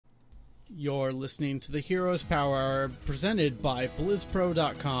You're listening to the Heroes Powerhour presented by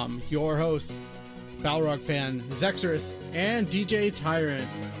BlizzPro.com. Your host, Balrog fan, Zexorus, and DJ Tyrant.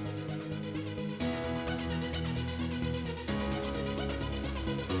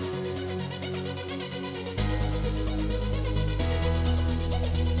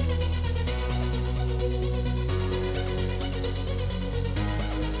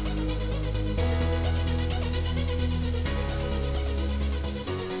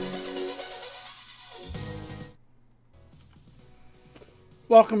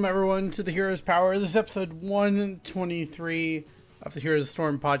 Welcome, everyone, to the Heroes Power. This is episode 123 of the Heroes of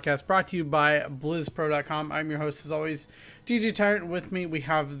Storm podcast, brought to you by BlizzPro.com. I'm your host, as always, DJ Tyrant. With me, we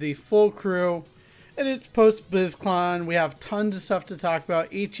have the full crew, and it's post-BlizzCon. We have tons of stuff to talk about.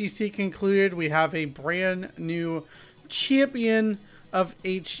 HGC concluded. We have a brand new champion of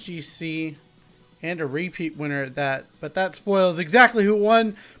HGC, and a repeat winner at that. But that spoils exactly who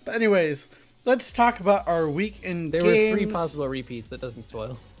won. But anyways, let's talk about our week in games. There were 3 possible repeats. That doesn't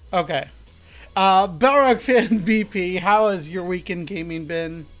spoil. Okay. Balrog fan BP, how has your week in gaming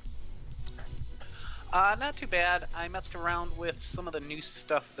been? Not too bad. I messed around with some of the new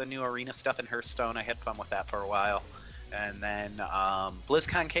stuff, the new arena stuff in Hearthstone. I had fun with that for a while. And then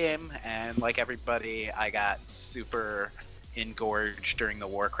BlizzCon came, and like everybody, I got super engorged during the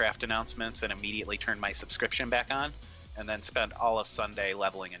Warcraft announcements and immediately turned my subscription back on. And then spent all of Sunday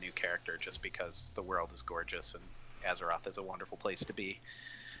leveling a new character just because the world is gorgeous and Azeroth is a wonderful place to be.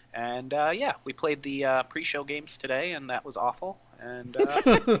 And yeah, we played the pre-show games today, and that was awful. And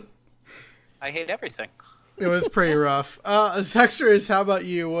I hate everything. It was pretty rough. Zexorus, how about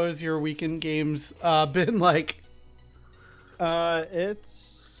you? What has your weekend games been like?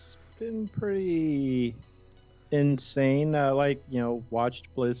 It's been pretty insane. Watched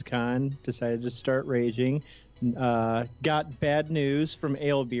BlizzCon, decided to start raging. Got bad news from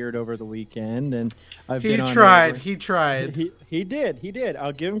Alebeard over the weekend, and He tried. He did.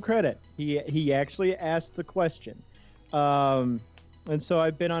 I'll give him credit. He actually asked the question, and so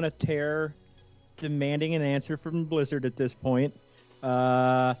I've been on a tear, demanding an answer from Blizzard at this point.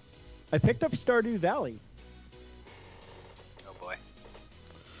 I picked up Stardew Valley. Oh boy.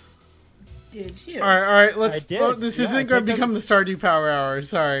 Did you? All right. This isn't going to become the Stardew Power Hour.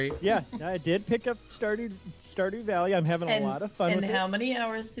 Sorry. Yeah, I did pick up Stardew Valley. I'm having a lot of fun with it. And how many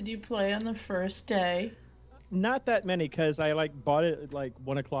hours did you play on the first day? Not that many, because I bought it at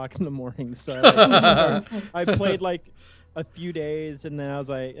 1 o'clock in the morning. So I played a few days, and then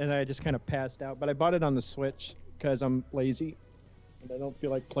I just kind of passed out. But I bought it on the Switch because I'm lazy and I don't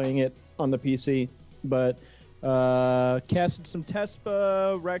feel like playing it on the PC. But casted some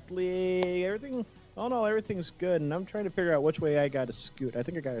Tespa, Reckley, everything. All in all, everything's good, and I'm trying to figure out which way I got to scoot. I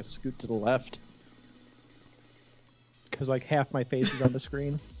think I got to scoot to the left, because half my face is on the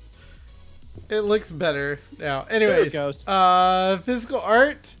screen. It looks better now. Anyways, there it goes. Physical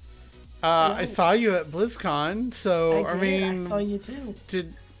art. I saw you at BlizzCon, so I saw you too.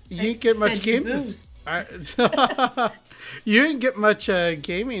 You didn't get much games? You didn't get much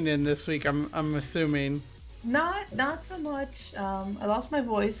gaming in this week. I'm assuming. Not so much. I lost my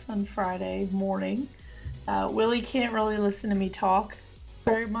voice on Friday morning. Willie can't really listen to me talk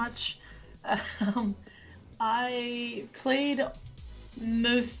very much. I played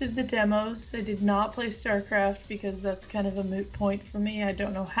most of the demos. I did not play StarCraft because that's kind of a moot point for me. I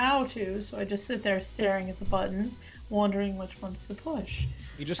don't know how to, so I just sit there staring at the buttons, wondering which ones to push.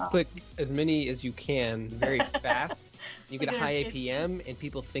 You just click as many as you can very fast. You get a high APM, and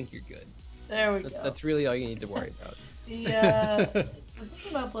people think you're good. There we go. That's really all you need to worry about. The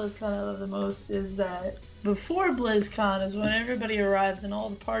thing about BlizzCon I love the most is that before BlizzCon is when everybody arrives and all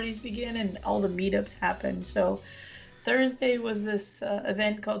the parties begin and all the meetups happen. So Thursday was this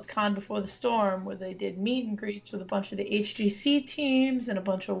event called Con Before the Storm, where they did meet and greets with a bunch of the HGC teams and a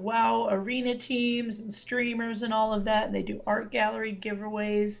bunch of WoW arena teams and streamers and all of that. And they do art gallery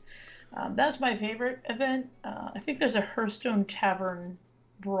giveaways. That's my favorite event. I think there's a Hearthstone Tavern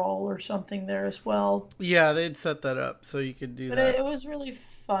brawl or something there as well. Yeah, they'd set that up so you could do that. But it was really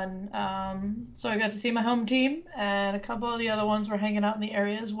fun. So I got to see my home team, and a couple of the other ones were hanging out in the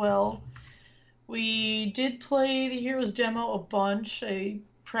area as well. We did play the Heroes demo a bunch. I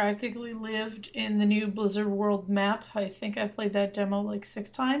practically lived in the new Blizzard World map. I think I played that demo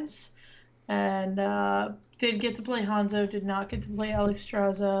 6 times. And did get to play Hanzo, did not get to play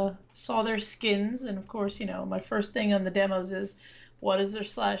Alexstrasza. Saw their skins, and of course, my first thing on the demos is, what does their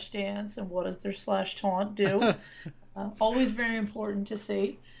slash dance and what does their slash taunt do? Always very important to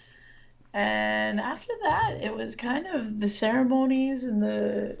see. And after that, it was kind of the ceremonies and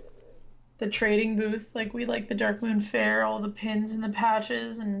the the trading booth. Like we like the Dark Moon Fair, all the pins and the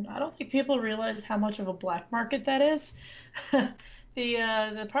patches, and I don't think people realize how much of a black market that is.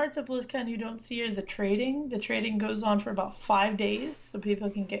 The parts of BlizzCon you don't see are the trading. The trading goes on for about 5 days, so people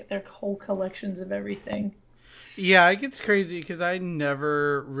can get their whole collections of everything. Yeah, it gets crazy because I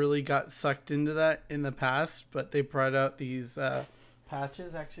never really got sucked into that in the past, but they brought out these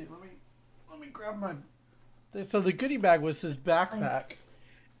patches. Actually, let me grab my. So the goodie bag was this backpack,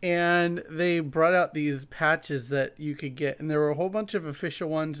 and they brought out these patches that you could get, and there were a whole bunch of official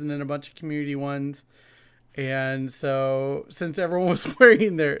ones and then a bunch of community ones. And so, since everyone was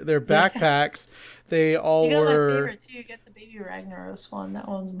wearing their backpacks, they all You got were. my favorite too. You get the Baby Ragnaros one. That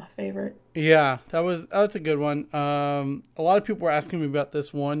one's my favorite. Yeah, that's a good one. A lot of people were asking me about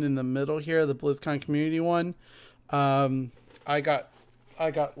this one in the middle here, the BlizzCon community one. I got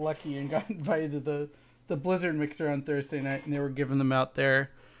lucky and got invited to the Blizzard Mixer on Thursday night, and they were giving them out there.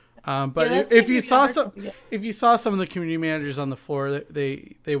 But Yeah, if you saw some of the community managers on the floor,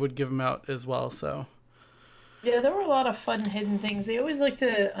 they would give them out as well. So. Yeah, there were a lot of fun hidden things. They always like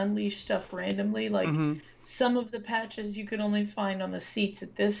to unleash stuff randomly. Like some of the patches you could only find on the seats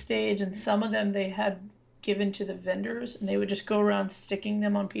at this stage, and some of them they had given to the vendors, and they would just go around sticking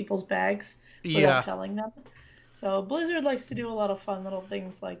them on people's bags without telling them. So Blizzard likes to do a lot of fun little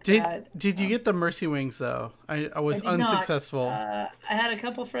things like that. Did you get the Mercy Wings though? I was unsuccessful. I had a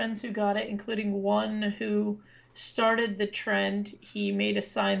couple friends who got it, including one who started the trend. He made a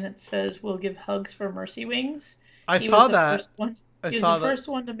sign that says "We'll give hugs for Mercy Wings." I saw that. He was the first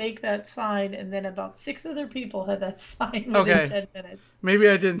one to make that sign, and then about 6 other people had that sign within 10 minutes. Maybe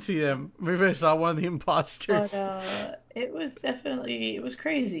I didn't see them. Maybe I saw one of the imposters. But it was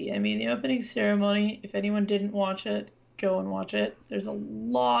crazy. I mean, the opening ceremony, if anyone didn't watch it, go and watch it. There's a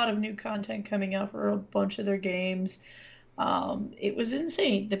lot of new content coming out for a bunch of their games. It was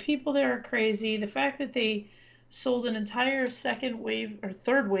insane. The people there are crazy. The fact that they sold an entire third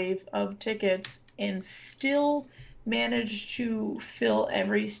wave of tickets and still managed to fill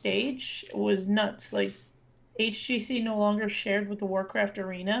every stage was nuts. Like HGC no longer shared with the Warcraft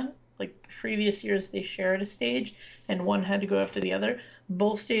arena. Like previous years they shared a stage and one had to go after the other.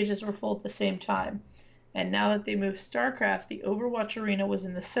 Both stages were full at the same time. And now that they moved StarCraft, the Overwatch arena was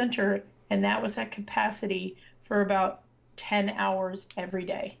in the center, and that was at capacity for about 10 hours every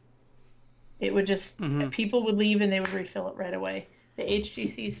day. It would just, people would leave and they would refill it right away. The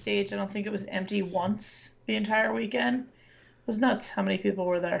HGC stage, I don't think it was empty once the entire weekend. It was nuts how many people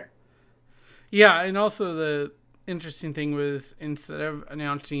were there. Yeah, and also the interesting thing was instead of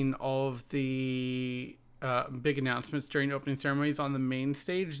announcing all of the big announcements during opening ceremonies on the main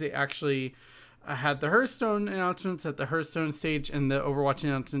stage, they actually had the Hearthstone announcements at the Hearthstone stage and the Overwatch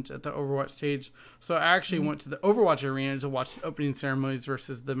announcements at the Overwatch stage. So I actually went to the Overwatch arena to watch the opening ceremonies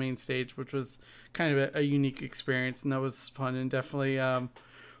versus the main stage, which was kind of a unique experience, and that was fun. And definitely,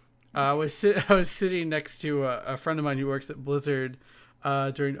 I was sitting next to a friend of mine who works at Blizzard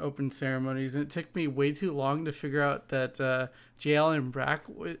during open ceremonies, and it took me way too long to figure out that JL and Brack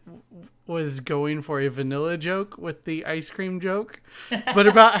was going for a vanilla joke with the ice cream joke. But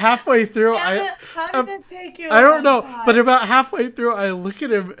about halfway through, how did that take you? I don't know. But about halfway through, I look at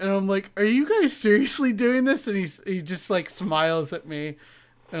him and I'm like, "Are you guys seriously doing this?" And he just like smiles at me.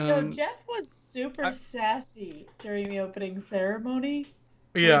 Jeff was super sassy during the opening ceremony.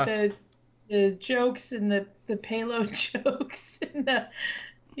 Yeah. Like the jokes and the payload jokes and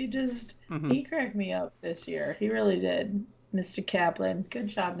he cracked me up this year. He really did. Mr. Kaplan. Good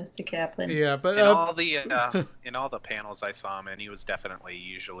job, Mr. Kaplan. Yeah, but in all the panels I saw him in, he was definitely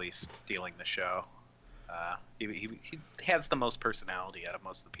usually stealing the show. He has the most personality out of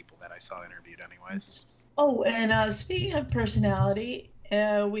most of the people that I saw interviewed anyways. Oh, and speaking of personality,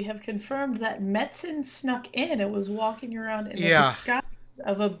 we have confirmed that Metzen snuck in. It was walking around in the disguise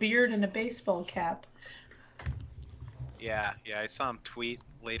of a beard and a baseball cap. Yeah, I saw him tweet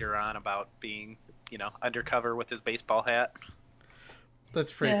later on about being, undercover with his baseball hat.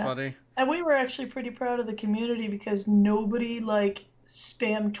 That's pretty funny. And we were actually pretty proud of the community because nobody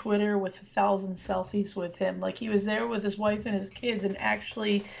spammed Twitter with 1,000 selfies with him. Like he was there with his wife and his kids, and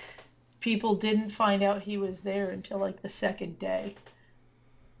actually people didn't find out he was there until the second day.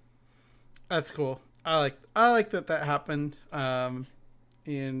 That's cool. I like that happened.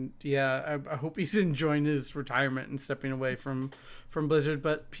 And yeah, I hope he's enjoying his retirement and stepping away from Blizzard.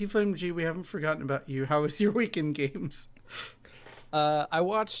 But PFMG, we haven't forgotten about you. How was your weekend games? I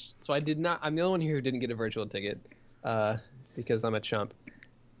watched. So I did not. I'm the only one here who didn't get a virtual ticket because I'm a chump.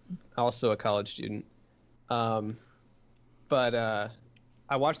 Also a college student. But I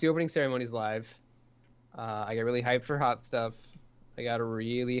watched the opening ceremonies live. I got really hyped for hot stuff. I got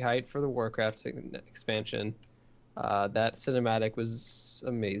really hyped for the Warcraft expansion. That cinematic was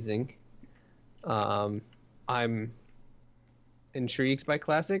amazing. I'm intrigued by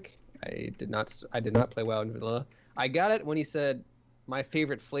Classic. I did not play WoW in vanilla. I got it when he said my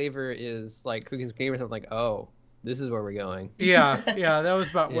favorite flavor is like cookies and cream. I'm like, oh, this is where we're going. Yeah, that was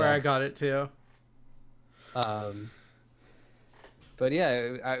about where Yeah. I got it too. But yeah,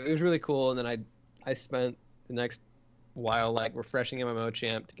 it was really cool. And then I spent the next while like refreshing MMO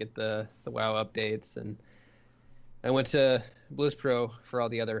Champ to get the WoW updates, and I went to BlizzPro for all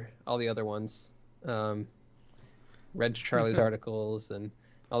the other ones. Read Charlie's articles and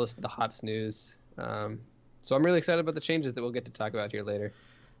all the hot snooze. So I'm really excited about the changes that we'll get to talk about here later.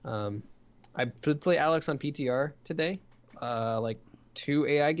 I played Alex on PTR today, like 2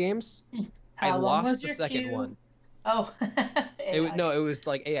 AI games. How I long was lost the your second queue? one. Oh. It was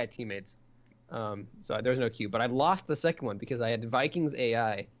like AI teammates. So there was no queue, but I lost the second one because I had Vikings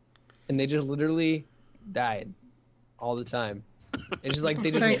AI, and they just literally died all the time. It's just like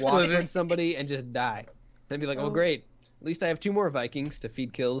they just Thanks, walk Blizzard. towards somebody and just die. Then be like, oh Oh. great, at least I have 2 more Vikings to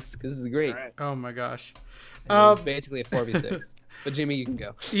feed kills because this is great. All right. Oh my gosh. And it was basically a 4v6. But Jimmy, you can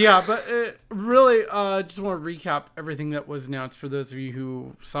go. Yeah, but really, just want to recap everything that was announced for those of you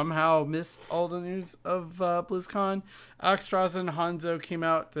who somehow missed all the news of BlizzCon. Alex Strauss and Hanzo came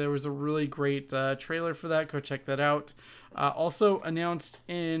out. There was a really great trailer for that. Go check that out. Also announced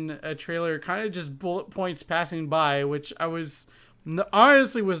in a trailer, kind of just bullet points passing by, which I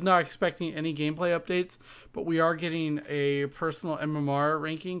honestly was not expecting any gameplay updates, but we are getting a personal MMR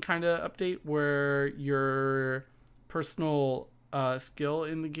ranking kind of update where your personal skill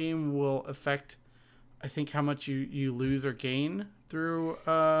in the game will affect, I think, how much you lose or gain through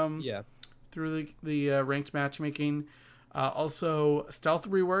through the ranked matchmaking. Also, stealth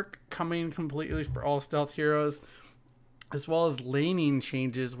rework coming completely for all stealth heroes, as well as laning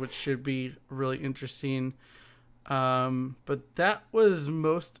changes, which should be really interesting. But that was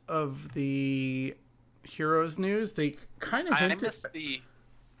most of the heroes news. They kind of hinted.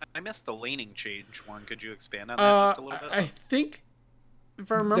 I missed the laning change one. Could you expand on that just a little bit? I think,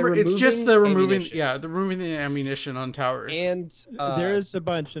 if I remember, it's just ammunition. the removing the ammunition on towers. And there is a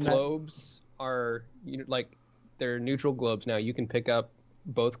bunch. And globes are like they're neutral globes now. You can pick up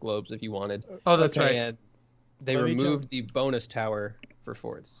both globes if you wanted. Oh, that's right. And they Let me removed the bonus tower for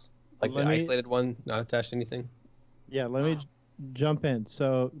forts, like the isolated one, not attached to anything. Yeah, let me jump in.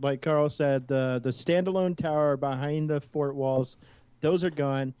 So, like Carl said, the standalone tower behind the fort walls, those are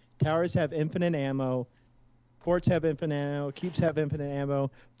gone. Towers have infinite ammo. Forts have infinite ammo. Keeps have infinite ammo.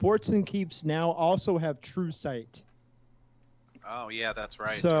 Forts and keeps now also have true sight. Oh yeah, that's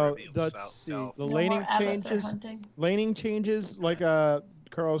right. So let's see. No. The No laning more abathur changes. hunting. Laning changes, like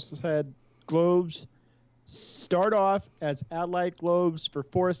Carl said, globes start off as allied globes for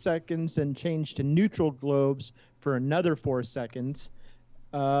 4 seconds and change to neutral globes for another 4 seconds.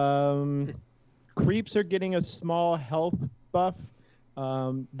 Creeps are getting a small health buff.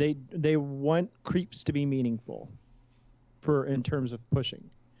 They want creeps to be meaningful in terms of pushing.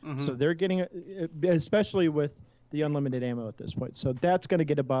 Mhm. So they're getting, especially with the unlimited ammo at this point. So that's going to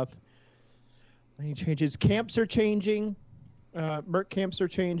get a buff. Any changes? Camps are changing. Merc camps are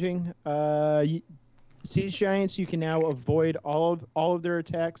changing. Siege Giants, you can now avoid all of their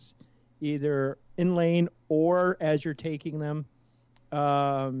attacks, either in lane or as you're taking them.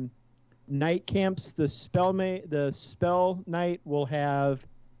 Night camps, the spell knight will have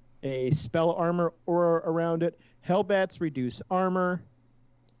a spell armor aura around it. Hellbats reduce armor.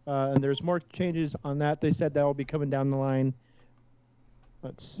 And there's more changes on that. They said that will be coming down the line.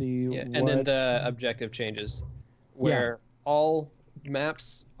 Let's see. Yeah, and then the objective changes, where all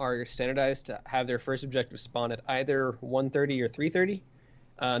maps are standardized to have their first objective spawn at either 130 or 330.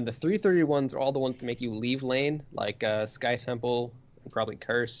 The 330 ones are all the ones that make you leave lane, like Sky Temple and probably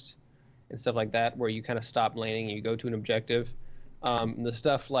Cursed and stuff like that, where you kind of stop laning and you go to an objective. The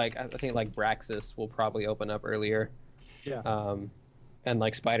stuff like, I think like Braxis will probably open up earlier. Yeah. And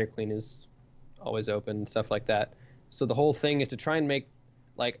like Spider Queen is always open and stuff like that. So the whole thing is to try and make,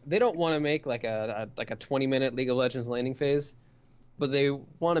 like, they don't want to make like a 20-minute League of Legends laning phase, but they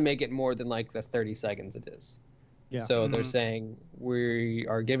want to make it more than like the 30 seconds it is. Yeah. So they're saying we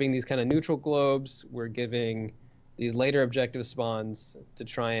are giving these kind of neutral globes, we're giving these later objective spawns to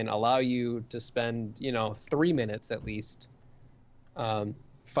try and allow you to spend, 3 minutes at least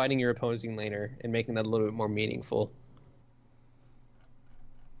fighting your opposing laner and making that a little bit more meaningful.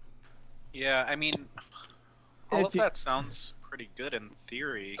 Yeah, I mean, all of that sounds pretty good in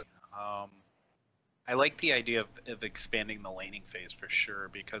theory. I like the idea of expanding the laning phase for sure,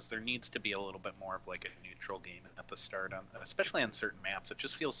 because there needs to be a little bit more of like a neutral game at the start, especially on certain maps. It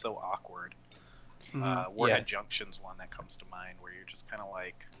just feels so awkward. Warhead Junction's one that comes to mind, where you're just kind of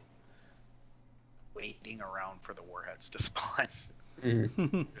like waiting around for the warheads to spawn.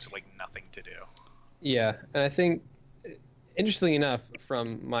 There's like nothing to do. Yeah, and I think, interestingly enough,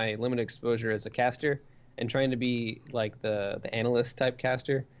 from my limited exposure as a caster and trying to be like the analyst type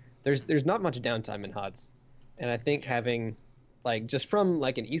caster, there's not much downtime in HOTS, and I think having, like, just from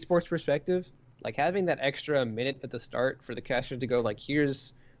like an esports perspective, like having that extra minute at the start for the caster to go like,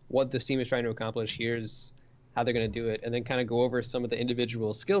 here's what this team is trying to accomplish, here's how they're going to do it, and then kind of go over some of the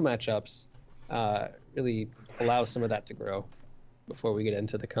individual skill matchups, really allows some of that to grow before we get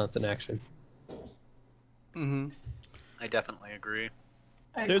into the constant action. I definitely agree.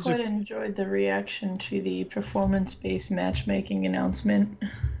 I quite enjoyed the reaction to the performance-based matchmaking announcement.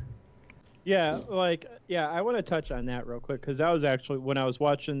 Yeah, I want to touch on that real quick, because that was actually, when I was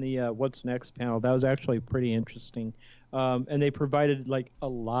watching the What's Next panel, that was actually pretty interesting. And they provided like a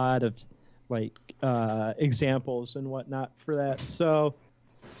lot of like examples and whatnot for that. So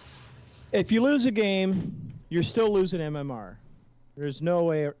if you lose a game, you're still losing MMR. There's no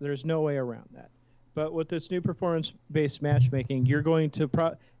way around that. But with this new performance-based matchmaking, you're going to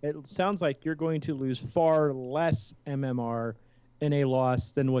it sounds like you're going to lose far less MMR in a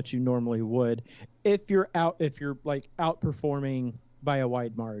loss than what you normally would if you're like outperforming by a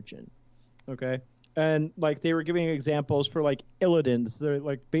wide margin. Okay? And like they were giving examples for like Illidan's. They're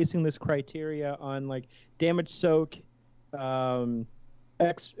like basing this criteria on like damage soak, amount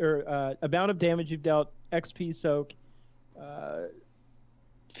of damage you've dealt, XP soak,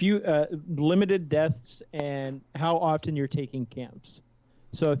 few limited deaths, and how often you're taking camps.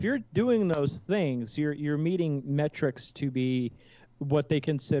 So if you're doing those things, you're meeting metrics to be what they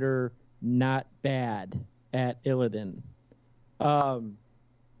consider not bad at Illidan.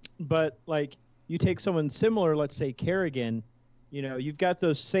 But like you take someone similar, let's say Kerrigan, you've got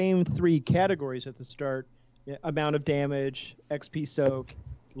those same three categories at the start: amount of damage, XP soak,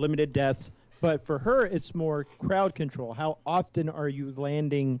 limited deaths. But for her, it's more crowd control. How often are you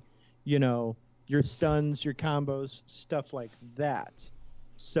landing, your stuns, your combos, stuff like that?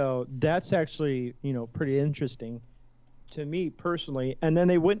 So that's actually, pretty interesting to me personally. And then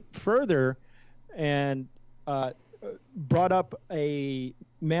they went further and brought up a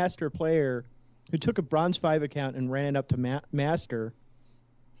master player who took a Bronze 5 account and ran it up to master.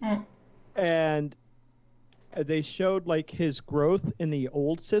 And they showed like his growth in the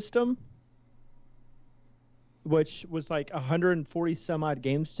old system, which was like 140 some odd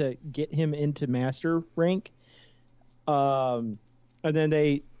games to get him into master rank. And then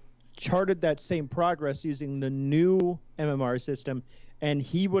they charted that same progress using the new MMR system, and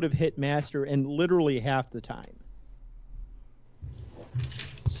he would have hit master in literally half the time.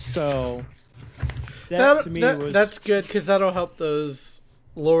 So that to me was... That's good, because that'll help those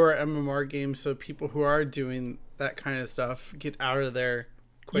lower MMR games, so people who are doing that kind of stuff get out of there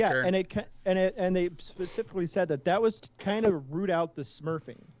quicker. Yeah, and they specifically said that was to kind of root out the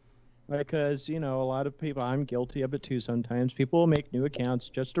smurfing, because a lot of people, I'm guilty of it too sometimes, people will make new accounts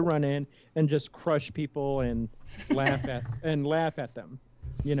just to run in and just crush people and laugh at them,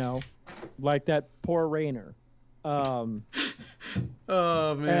 like that poor Rainer. Oh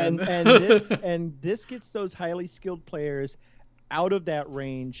man. and this gets those highly skilled players out of that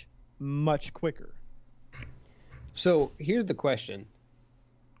range much quicker. So here's the question.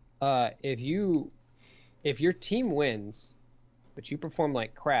 If your team wins, but you perform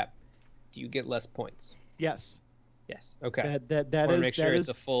like crap, do you get less points? Yes. Yes. Okay. That is. Is make sure that it's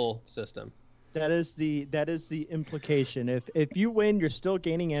is, a full system. That is the implication. If you win, you're still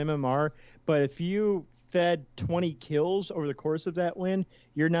gaining MMR, but if you fed 20 kills over the course of that win,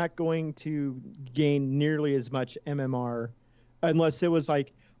 you're not going to gain nearly as much MMR, unless it was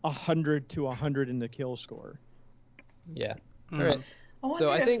like 100 to 100 in the kill score. Yeah. All right. I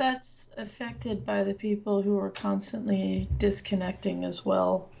wonder if that's affected by the people who are constantly disconnecting as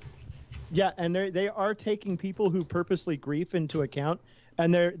well. Yeah, and they are taking people who purposely grief into account,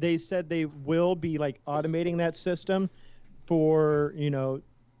 and they said they will be like automating that system for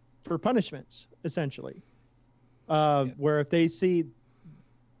for punishments essentially, where if they see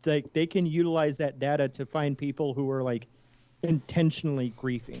like they can utilize that data to find people who are like intentionally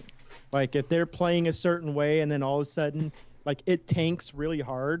griefing, like if they're playing a certain way and then all of a sudden like it tanks really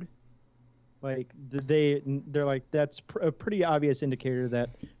hard, like they're like that's a pretty obvious indicator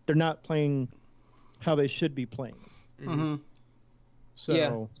that they're not playing how they should be playing. Mm-hmm.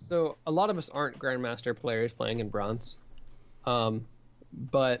 So a lot of us aren't Grandmaster players playing in Bronze,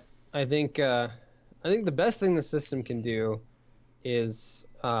 but I think I think the best thing the system can do is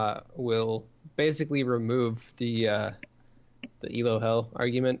will basically remove the elo hell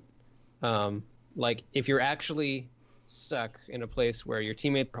argument. Like if you're actually stuck in a place where your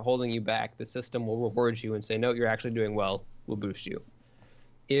teammates are holding you back, the system will reward you and say, no, you're actually doing well, we'll boost you.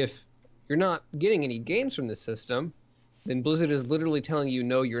 If you're not getting any gains from this system, then Blizzard is literally telling you,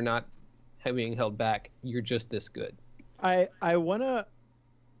 no, you're not being held back, you're just this good. I wanna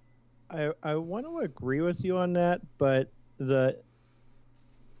agree with you on that, but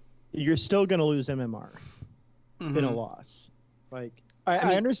you're still gonna lose MMR in a loss. Like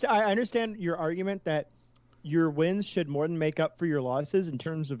I understand your argument that your wins should more than make up for your losses in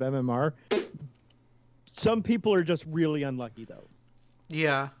terms of MMR. Some people are just really unlucky though.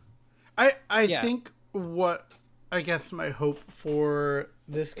 Yeah. I think what I guess my hope for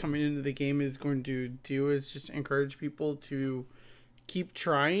this coming into the game is going to do is just encourage people to keep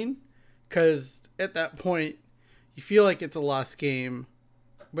trying, because at that point you feel like it's a lost game,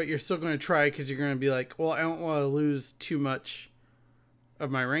 but you're still going to try because you're going to be like, well, I don't want to lose too much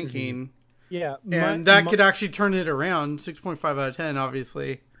of my ranking. Mm-hmm. Yeah. And that could actually turn it around. 6.5 out of 10,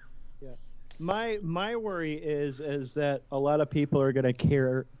 obviously. Yeah. My worry is that a lot of people are going to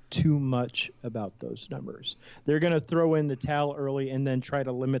care too much about those numbers. They're going to throw in the towel early and then try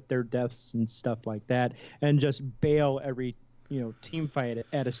to limit their deaths and stuff like that, and just bail every team fight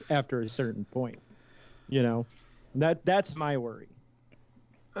after a certain point. That's my worry.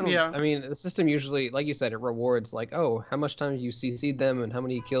 I mean, the system usually, like you said, it rewards like, oh, how much time you CC'd them and how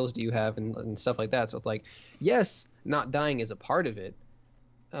many kills do you have and stuff like that. So it's like, yes, not dying is a part of it,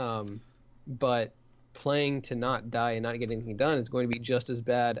 but playing to not die and not get anything done is going to be just as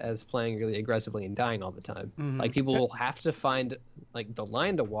bad as playing really aggressively and dying all the time. Mm-hmm. Like people will have to find like the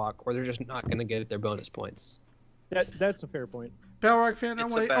line to walk, or they're just not going to get their bonus points. That's a fair point. Balrog fan, I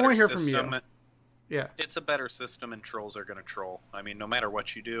want to hear from you. Yeah, it's a better system, and trolls are going to troll. I mean, no matter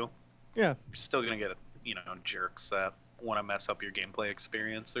what you do, you're still going to get jerks that want to mess up your gameplay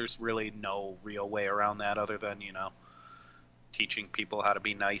experience. There's really no real way around that other than teaching people how to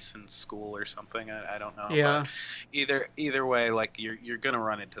be nice in school or something. I don't know. Yeah. But either way, like you're going to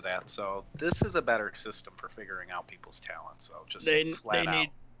run into that. So this is a better system for figuring out people's talents. So just flat out.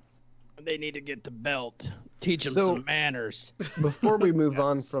 They need to get the belt. Teach them some manners. Before we move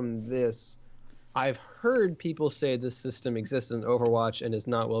on from this, I've heard people say this system exists in Overwatch and is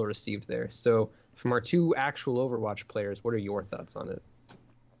not well received there. So from our two actual Overwatch players, what are your thoughts on it?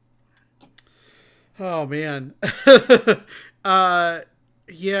 Oh man.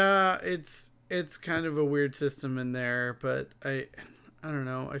 Yeah, it's kind of a weird system in there, but I don't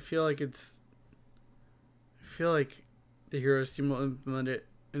know. I feel like the Heroes team will implement it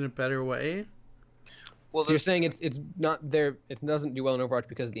in a better way. Well, so you're saying it's not there. It doesn't do well in Overwatch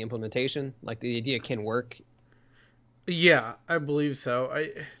because of the implementation. Like the idea can work. Yeah, I believe so.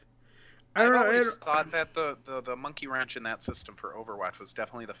 I've always thought that the monkey wrench in that system for Overwatch was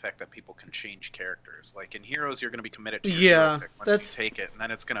definitely the fact that people can change characters. Like in Heroes, you're going to be committed to your hero pick once you take it, and then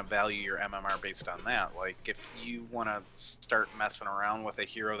it's going to value your MMR based on that. Like if you want to start messing around with a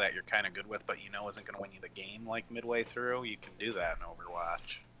hero that you're kind of good with, but isn't going to win you the game like midway through, you can do that in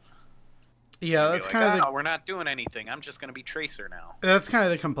Overwatch. Yeah, that's kind of we're not doing anything. I'm just going to be Tracer now. That's kind of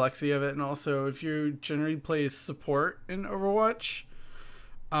the complexity of it, and also if you generally play support in Overwatch,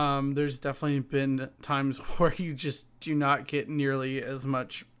 there's definitely been times where you just do not get nearly as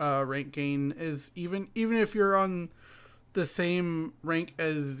much rank gain as even if you're on the same rank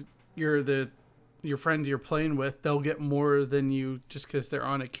as your friend you're playing with. They'll get more than you just because they're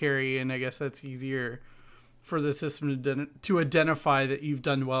on a carry, and I guess that's easier for the system to identify that you've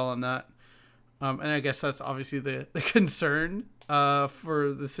done well on that. And I guess that's obviously the concern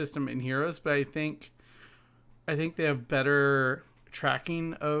for the system in Heroes, but I think they have better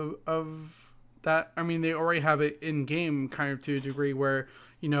tracking of that. I mean, they already have it in game kind of to a degree where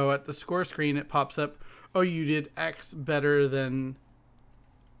at the score screen it pops up, oh, you did X better than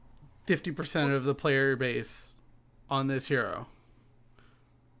 50% of the player base on this hero.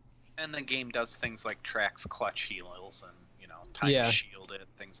 And the game does things like tracks clutch heals and time shield it,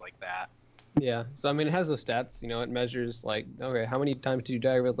 things like that. Yeah, so I mean, it has those stats. It measures like, okay, how many times do you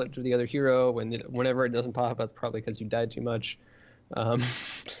die relative to the other hero? And whenever it doesn't pop up, that's probably because you died too much. But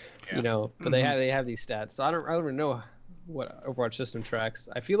they have these stats. So I don't really know what Overwatch system tracks.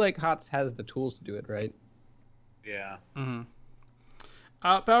 I feel like HOTS has the tools to do it, right? Yeah. Mm-hmm.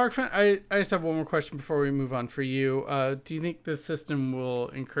 Balrog fan, I just have one more question before we move on for you. Do you think the system will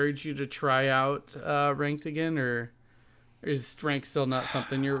encourage you to try out ranked again, or is ranked still not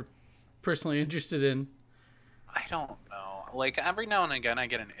something you're personally interested in? I don't know. Like, every now and again I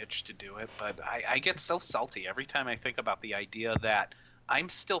get an itch to do it, but I get so salty every time I think about the idea that I'm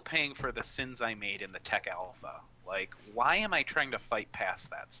still paying for the sins I made in the Tech Alpha. Like, why am I trying to fight past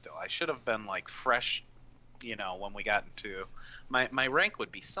that still? I should have been, like, fresh, you know, when we got into... My rank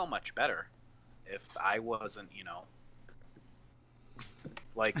would be so much better if I wasn't, you know...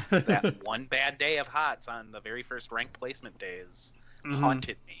 like, that one bad day of HOTS on the very first rank placement days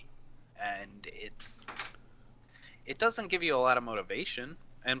haunted me. And it doesn't give you a lot of motivation.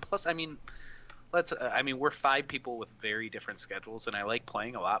 And plus, I mean... we're 5 people with very different schedules, and I like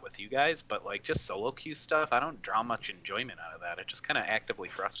playing a lot with you guys, but like just solo queue stuff, I don't draw much enjoyment out of that. It just kind of actively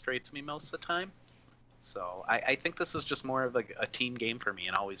frustrates me most of the time. So I think this is just more of like a team game for me,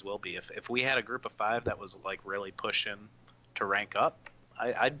 and always will be. If we had a group of 5 that was like really pushing to rank up,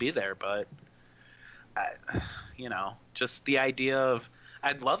 I'd be there. But you know, just the idea of...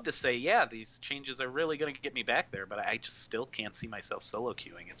 I'd love to say, yeah, these changes are really going to get me back there, but I just still can't see myself solo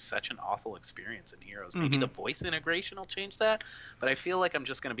queuing. It's such an awful experience in Heroes. Maybe the voice integration will change that, but I feel like I'm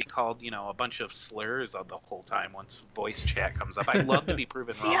just going to be called, you know, a bunch of slurs the whole time once voice chat comes up. I'd love to be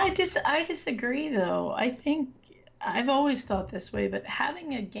proven wrong. I disagree, though. I think I've always thought this way, but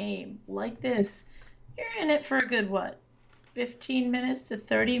having a game like this, you're in it for a good, 15 minutes to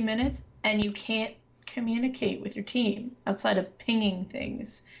 30 minutes, and you can't communicate with your team outside of pinging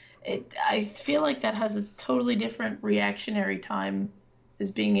things. I feel like that has a totally different reactionary time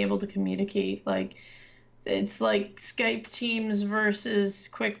as being able to communicate. Like, it's like Skype Teams versus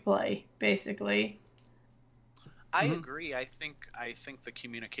Quick Play, basically. I agree. I think the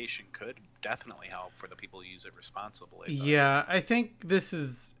communication could definitely help for the people who use it responsibly. But... Yeah, I think this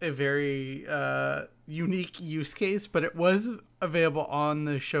is a very unique use case, but it was available on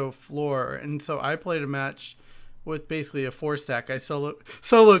the show floor, and so I played a match with basically a 4-stack. I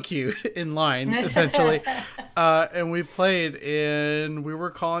solo queued in line essentially, and we played, and we were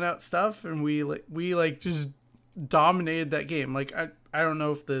calling out stuff, and we just dominated that game. Like I don't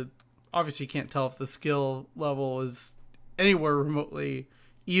know if obviously you can't tell if the skill level is anywhere remotely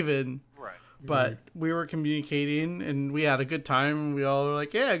even. Right. But we were communicating, and we had a good time. We all were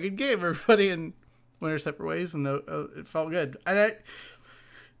like, yeah, good game, everybody, and went our separate ways, and it felt good. And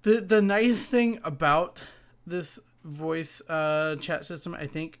the nice thing about this voice chat system, I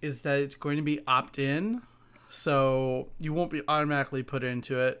think, is that it's going to be opt-in. So you won't be automatically put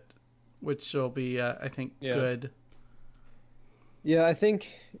into it, which will be, I think, good. Yeah, I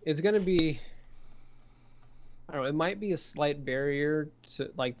think it's going to be, I don't know, it might be a slight barrier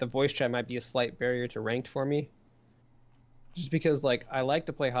to, like, the voice chat might be a slight barrier to ranked for me. Just because, like, I like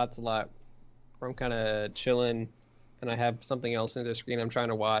to play HOTS a lot, where I'm kind of chilling, and I have something else in the screen I'm trying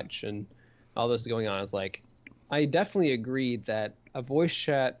to watch, and all this is going on. It's like, I definitely agree that a voice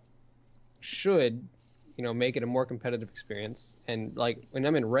chat should, you know, make it a more competitive experience. And, like, when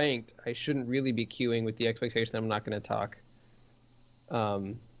I'm in ranked, I shouldn't really be queuing with the expectation that I'm not going to talk.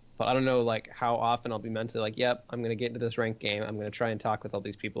 But I don't know, like, how often I'll be mentally like, yep, I'm going to get into this ranked game. I'm going to try and talk with all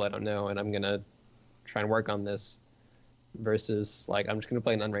these people I don't know, and I'm going to try and work on this. Versus, like, I'm just going to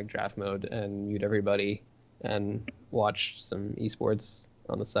play an unranked draft mode and mute everybody and watch some esports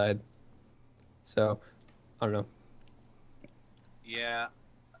on the side. So, I don't know. Yeah,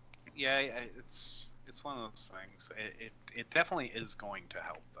 it's one of those things. It definitely is going to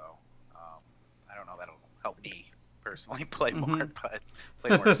help, though. I don't know, that'll help me personally play more, but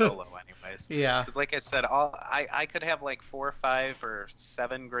play more solo anyways. Yeah. Because like I said, I could have like 4 or 5 or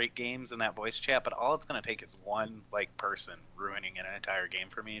 7 great games in that voice chat, but all it's going to take is one like person ruining an entire game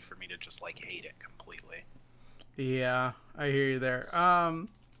for me to just like hate it completely. Yeah, I hear you there.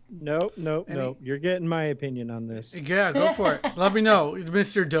 Nope. You're getting my opinion on this. Yeah, go for it. Let me know,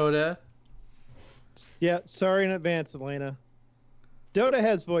 Mr. Dota. Yeah, sorry in advance, Elena. Dota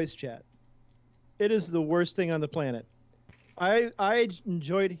has voice chat. It is the worst thing on the planet. I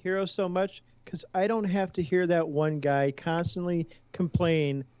enjoyed Heroes so much because I don't have to hear that one guy constantly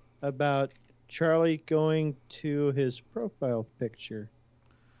complain about Charlie going to his profile picture.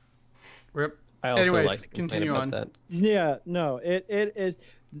 Rip. I also Anyways, like to continue on. that. Yeah, no. It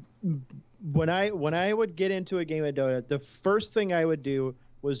when I would get into a game of Dota, the first thing I would do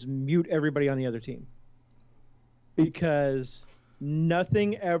was mute everybody on the other team. Because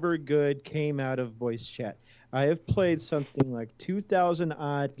nothing ever good came out of voice chat. I have played something like 2,000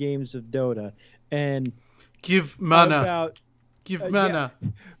 odd games of Dota, and give mana. Give mana. Yeah.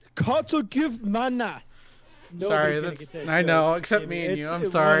 Kato, give mana. Sorry, I know, except me and you. I'm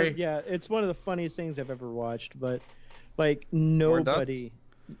sorry. It's one of the funniest things I've ever watched, but like nobody.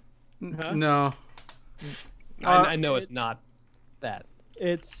 Huh? No. I know it's not that.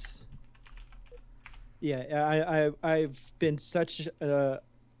 It's I've been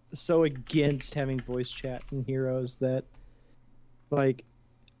so against having voice chat in Heroes that, like,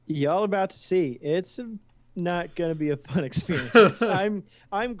 y'all about to see. It's not gonna be a fun experience.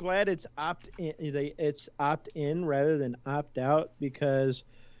 I'm glad it's opt in rather than opt out, because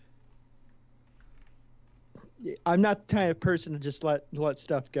I'm not the kind of person to just let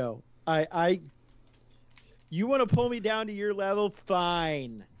stuff go. You want to pull me down to your level?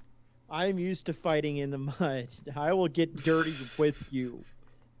 Fine. I'm used to fighting in the mud. I will get dirty with you.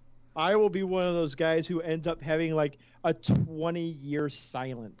 I will be one of those guys who ends up having like a 20-year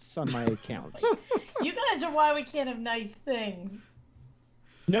silence on my account. You guys are why we can't have nice things.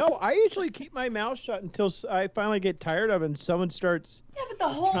 No, I usually keep my mouth shut until I finally get tired of it and someone starts. Yeah, but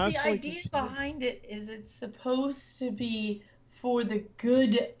the idea behind it is it's supposed to be for the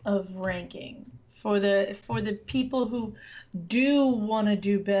good of ranking, for the people who do want to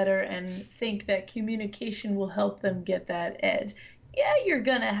do better and think that communication will help them get that edge. Yeah, you're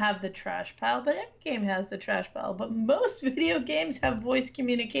gonna have the trash pile, but every game has the trash pile. But most video games have voice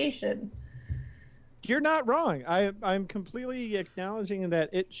communication. You're not wrong. I'm completely acknowledging that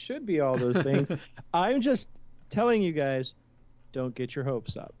it should be all those things. I'm just telling you guys, don't get your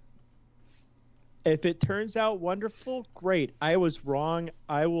hopes up. If it turns out wonderful, great. I was wrong.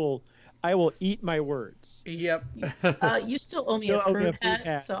 I will eat my words. Yep. You still owe me a fruit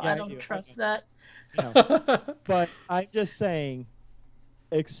hat, so yeah, I don't trust that. No. But I'm just saying,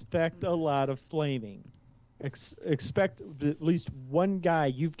 expect a lot of flaming. Expect at least one guy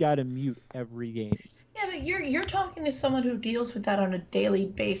you've got to mute every game. Yeah, but you're talking to someone who deals with that on a daily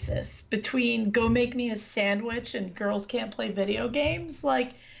basis. Between go make me a sandwich and girls can't play video games,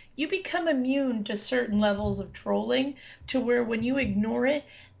 like, you become immune to certain levels of trolling to where when you ignore it,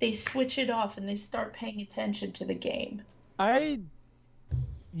 they switch it off and they start paying attention to the game. I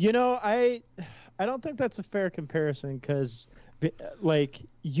don't think that's a fair comparison, because, like,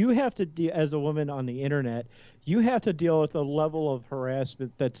 you have to as a woman on the internet, you have to deal with a level of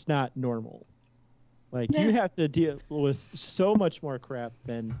harassment that's not normal. Like, Yeah. you have to deal with so much more crap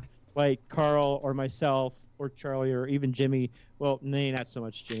than, like, Carl or myself or Charlie or even Jimmy. Well, nay, not so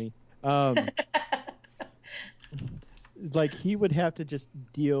much Jimmy. Like, he would have to just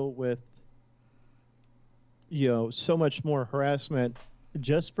deal with, so much more harassment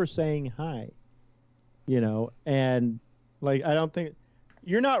just for saying hi. And, like, I don't think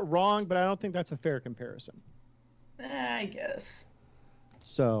you're not wrong, but I don't think that's a fair comparison. I guess.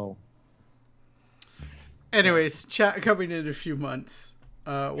 So, anyways, chat coming in a few months.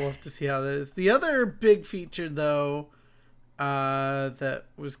 We'll have to see how that is. The other big feature, though, that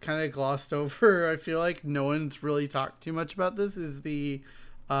was kind of glossed over, I feel like no one's really talked too much about this, is the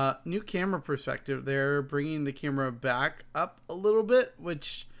new camera perspective. They're bringing the camera back up a little bit,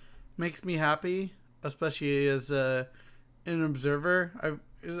 which makes me happy, especially as an observer.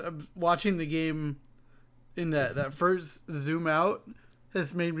 I'm watching the game in that first zoom out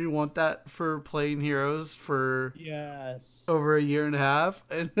has made me want that for playing Heroes for over a year and a half,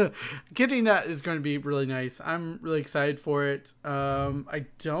 and getting that is going to be really nice. I'm really excited for it. I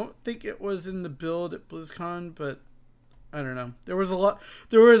don't think it was in the build at BlizzCon, but I don't know. There was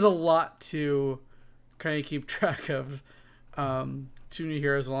a lot to kind of keep track of. 2 new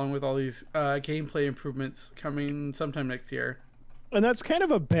heroes, along with all these gameplay improvements coming sometime next year. And that's kind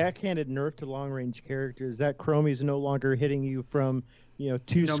of a backhanded nerf to long-range characters. That Chromie's no longer hitting you from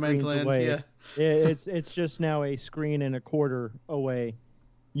 2 screens away. Yeah. It's just now a screen and a quarter away.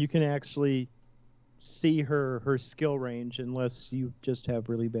 You can actually see her skill range, unless you just have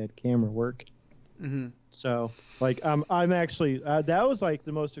really bad camera work. Mm-hmm. So, like, I'm actually that was like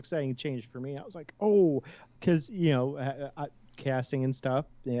the most exciting change for me. I was like, oh, because casting and stuff.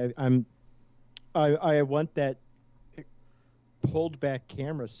 I want that pulled back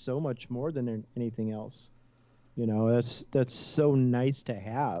camera so much more than anything else. That's so nice to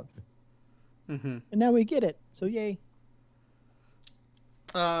have. Mm-hmm. And now we get it. So yay.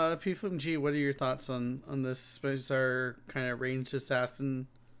 PFMG, what are your thoughts on this as our kind of ranged assassin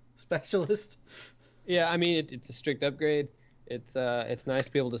specialist? Yeah, I mean, it's a strict upgrade. It's nice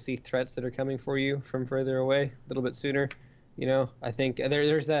to be able to see threats that are coming for you from further away a little bit sooner. I think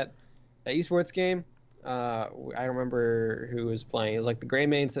there's that esports game. I don't remember who was playing. It was like the Grey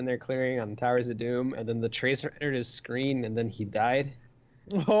Mane sitting there clearing on the Towers of Doom, and then the Tracer entered his screen, and then he died.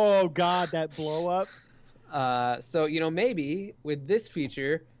 Oh God, that blow up. So maybe with this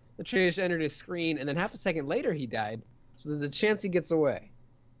feature, the Tracer entered his screen, and then half a second later he died. So there's a chance he gets away,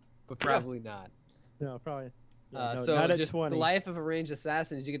 but probably not. No, probably. So not just the life of a ranged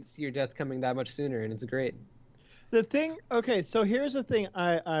assassin is you get to see your death coming that much sooner, and it's great. The thing, okay, so here's the thing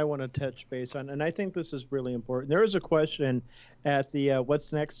I want to touch base on, and I think this is really important. There was a question at the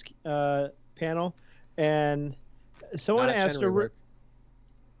What's Next panel, and someone Not a asked Shenmue work.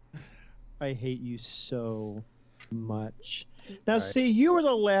 I hate you so much. Now, Right. see, you were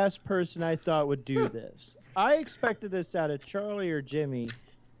the last person I thought would do this. I expected this out of Charlie or Jimmy,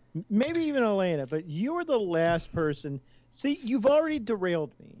 maybe even Elena, but you were the last person. See, you've already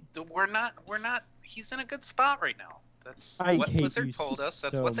derailed me. We're not. He's in a good spot right now. That's I what hate Blizzard you told us.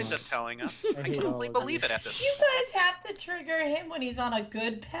 That's so what they've much. been telling us. I I hate can all only of believe you. it at this You guys have to trigger him when he's on a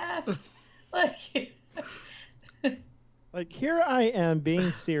good path. Like, Like, here I am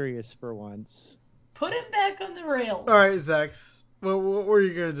being serious for once. put him back on the rails. All right, Zax. What were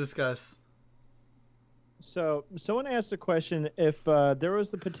you going to discuss? So, someone asked a question if there was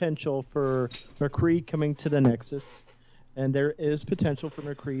the potential for McCree coming to the Nexus, and there is potential for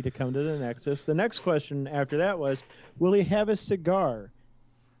McCree to come to the Nexus. The next question after that was, will he have a cigar?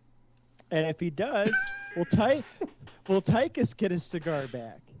 And if he does, will Tychus get his cigar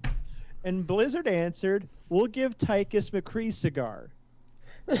back? And Blizzard answered, we'll give Tychus McCree's cigar.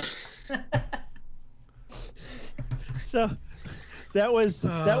 So that was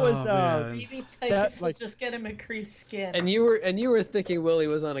man. Maybe Tychus will like- just get him a crease skin. And you were thinking Willie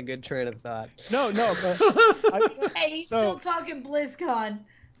was on a good train of thought. no, but Hey, he's So- still talking BlizzCon.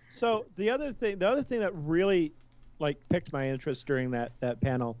 So the other thing that really picked my interest during that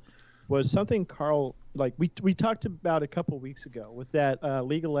panel was something Carl we talked about a couple weeks ago with that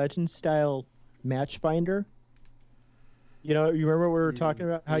League of Legends style match finder. You know, you remember we were talking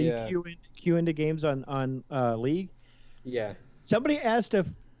about how yeah. you queue into games on League. Yeah. Somebody asked if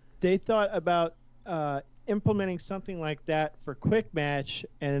they thought about implementing something like that for Quick Match,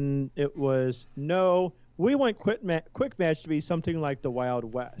 and it was no. We want Quick Match to be something like the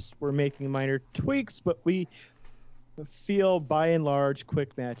Wild West. We're making minor tweaks, but we feel by and large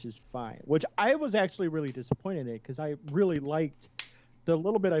Quick Match is fine. Which I was actually really disappointed in because I really liked the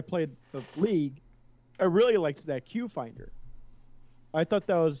little bit I played of League. I really liked that queue finder. I thought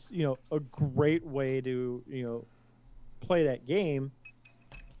that was a great way to play that game,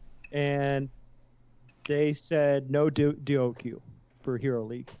 and they said no duo queue for Hero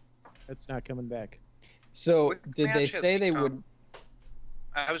League. That's not coming back. So Quick did they Match has say they become- would?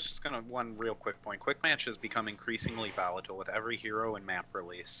 I was just gonna one real quick point. Quick Match has become increasingly volatile with every hero and map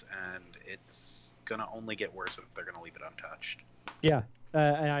release, and it's gonna only get worse if they're gonna leave it untouched. Yeah,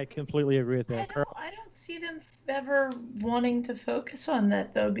 and I completely agree with that, Carl. I don't see them ever wanting to focus on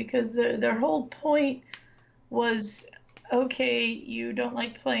that though, because their whole point was, okay, you don't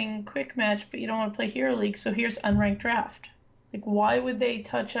like playing Quick Match, but you don't want to play Hero League, so here's Unranked Draft. Like, why would they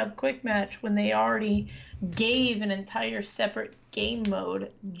touch up Quick Match when they already gave an entire separate game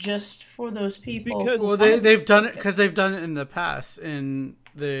mode just for those people? Because- Well, they've done it because they've done it in the past, and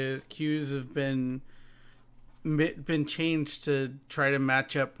the queues have been changed to try to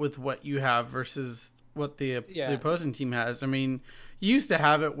match up with what you have versus what the opposing team has. I mean, you used to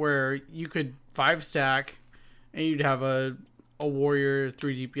have it where you could 5-stack, and you'd have a warrior,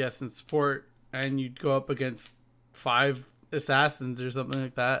 3 DPS, and support, and you'd go up against 5 assassins or something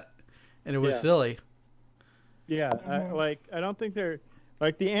like that, and it was silly. Yeah, I don't think they're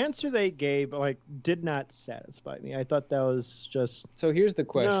the answer they gave did not satisfy me. I thought that was just So here's the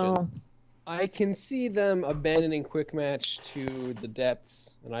question. no. I can see them abandoning Quick Match to the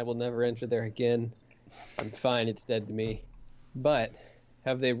depths, and I will never enter there again. I'm fine, it's dead to me. But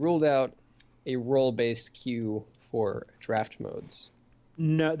have they ruled out a role-based queue for draft modes?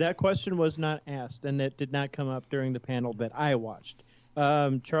 No, that question was not asked, and it did not come up during the panel that I watched.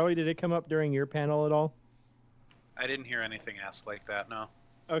 Charlie, did it come up during your panel at all? I didn't hear anything asked like that. No.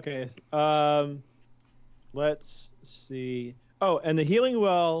 Okay. Let's see. Oh, and the healing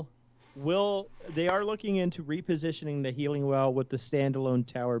well they are looking into repositioning the healing well with the standalone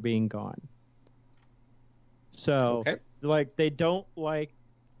tower being gone. So, Okay. they don't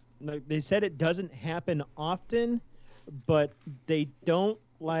they said it doesn't happen often, but they don't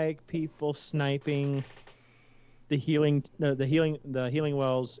like people sniping the healing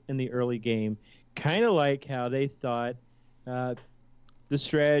wells in the early game. Kind of like how they thought the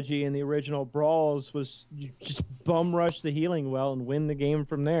strategy in the original brawls was you just bum rush the healing well and win the game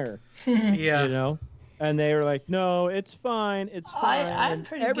from there. Yeah. And they were like, no, it's fine, it's fine. I'm And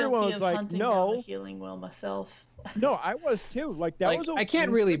pretty everyone guilty was of like, hunting down no, the healing well myself. no, I was too. I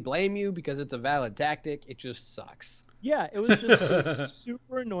can't really blame you because it's a valid tactic. It just sucks. Yeah, it was just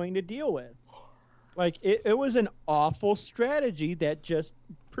super annoying to deal with. It was an awful strategy that just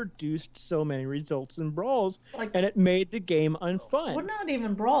produced so many results in brawls, and it made the game unfun. Well, not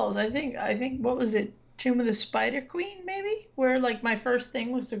even brawls. I think what was it? Tomb of the Spider Queen, maybe? Where, like, my first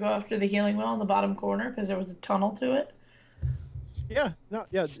thing was to go after the healing well in the bottom corner because there was a tunnel to it. Yeah, no,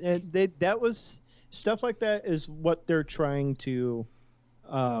 yeah, and that was stuff like that is what they're trying to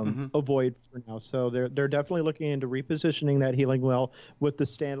avoid for now. So they're definitely looking into repositioning that healing well with the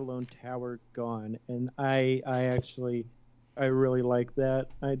standalone tower gone. And I really like that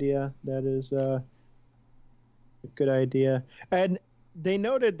idea. That is a good idea. And they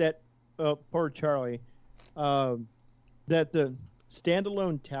noted that poor Charlie, that the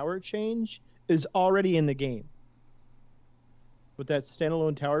standalone tower change is already in the game. With that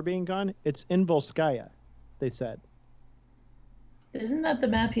standalone tower being gone, it's in Volskaya, they said. Isn't that the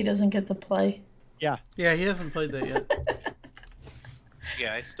map he doesn't get to play? Yeah. Yeah, he hasn't played that yet.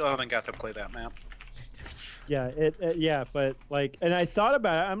 Yeah, I still haven't got to play that map. Yeah, yeah, but like, and I thought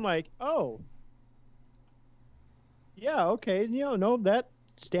about it. I'm like, oh, yeah, okay, no, that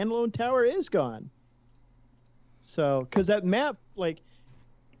standalone tower is gone. So, because that map, like,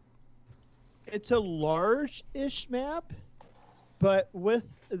 it's a large-ish map, but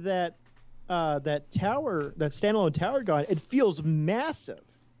with that tower, that standalone tower gone, it feels massive.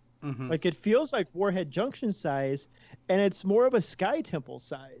 Mm-hmm. Like, it feels like Warhead Junction size, and it's more of a Sky Temple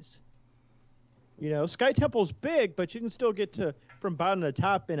size. Sky Temple's big, but you can still get to from bottom to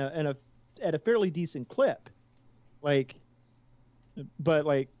top at a fairly decent clip. Like, but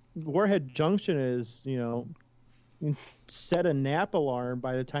like Warhead Junction is, you can set a nap alarm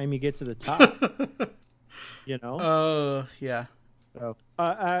by the time you get to the top. Oh, yeah. So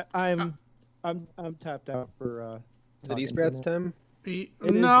I'm tapped out for. Is it East Brad's time?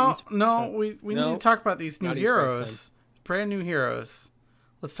 No, we need to talk about these new Not East Brad's heroes. Brand new heroes.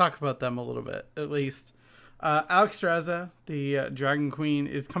 Let's talk about them a little bit, at least. Alexstrasza, the Dragon Queen,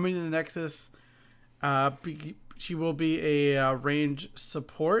 is coming to the Nexus. She will be a range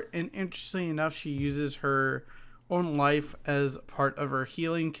support, and interestingly enough, she uses her own life as part of her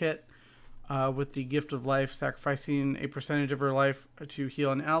healing kit, with the Gift of Life, sacrificing a percentage of her life to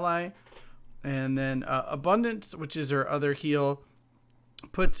heal an ally. And then Abundance, which is her other heal,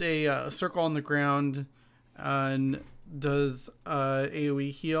 puts a circle on the ground and does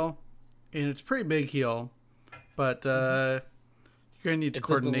AoE heal, and it's a pretty big heal, but you're gonna need to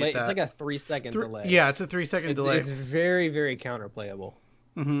coordinate that. It's like a 3-second delay. Yeah, it's a 3-second delay. It's very, very counterplayable.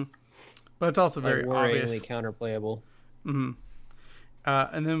 Mm-hmm. But it's also very obvious. Counterplayable. Mm-hmm.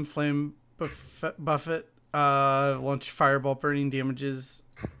 And then Flame Buffet launch Fireball burning damages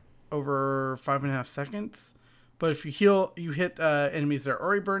over 5.5 seconds. But if you heal, you hit enemies that are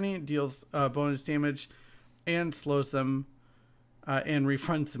already burning, it deals bonus damage and slows them and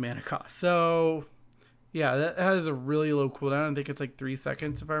refunds the mana cost. So, yeah, that has a really low cooldown. I think it's like 3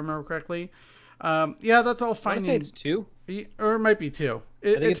 seconds, if I remember correctly. Yeah, that's all fine. I say it's 2. Or it might be 2. I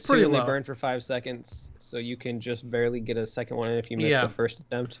think it's pretty 2 and low. they burn for 5 seconds, so you can just barely get a second one if you miss the first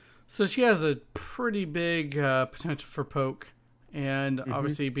attempt. So she has a pretty big potential for poke, and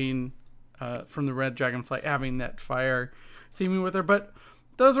obviously being from the Red Dragonflight, having that fire theming with her. But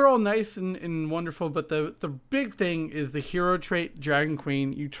those are all nice and wonderful, but the big thing is the hero trait Dragon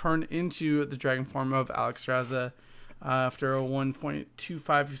Queen. You turn into the dragon form of Alexstrasza after a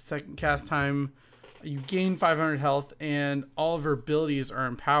 1.25 second cast time. You gain 500 health, and all of her abilities are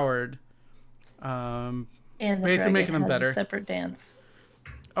empowered. And the basically making them has better. A separate dance.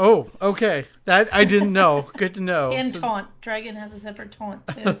 Oh, okay. That I didn't know. Good to know. And taunt. Dragon has a separate taunt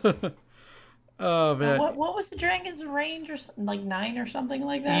too. Oh man. What was the dragon's range or something, like 9 or something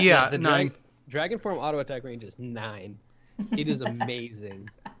like that? Yeah, the 9. Dragon form auto attack range is 9. It is amazing.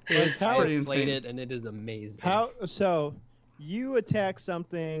 It's I pretty played insane. it and it is amazing. So you attack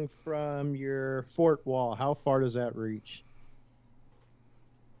something from your fort wall. How far does that reach?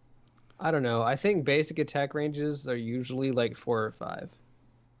 I don't know. I think basic attack ranges are usually like 4 or 5.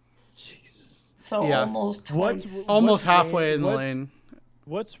 Jesus. So Yeah. almost twice. Almost halfway in the lane.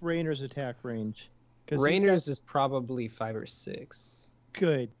 What's Rainer's attack range? 'Cause Rainer's is probably 5 or 6.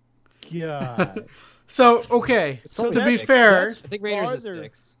 Good God. So okay. So to be that's- fair, I think Rainer's is farther.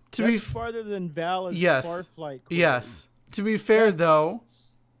 6. to be That's farther than Val's Yes. Farflight. yes. To be fair though,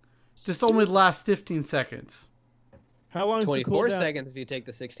 this only lasts 15 seconds. How long is the 24 cooldown? seconds if you take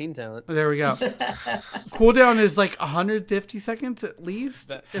the 16 talent. There we go. Cooldown is like 150 seconds at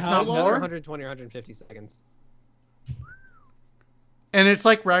least, if How not long? more. 120 or 150 seconds. And it's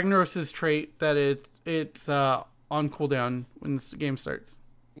like Ragnaros's trait that it's on cooldown when the game starts.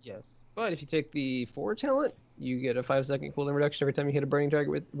 Yes. But if you take the 4 talent, you get a 5-second cooldown reduction every time you hit a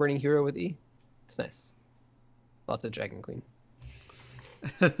burning hero with E. It's nice. Lots of Dragon Queen.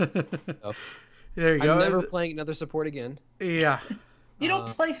 There you go. I'm never playing another support again. Yeah. You don't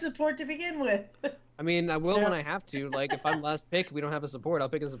play support to begin with. I mean, I will when I have to. Like, if I'm last pick, we don't have a support, I'll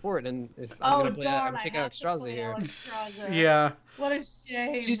pick a support. And if I'm gonna play, I'm gonna pick Alexstrasza here. Yeah. What a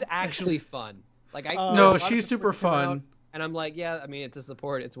shame. She's actually fun. Like, no, she's super fun. And I'm like, yeah, I mean, it's a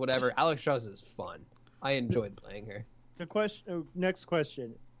support, it's whatever. Alexstrasza is fun. I enjoyed playing her. The question. Next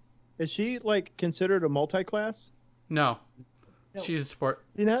question: is she like considered a multi-class? No. She's a support.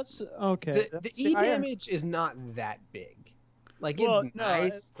 That's okay. The E damage is not that big. Like, it's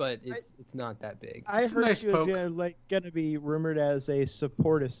nice, but it's not that big. I heard nice she was gonna be rumored as a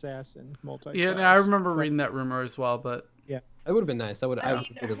support assassin multi-class. Yeah, I remember reading that rumor as well, but yeah, it would have been nice. I would have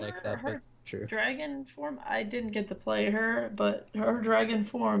liked that. But true. Dragon form, I didn't get to play her, but her dragon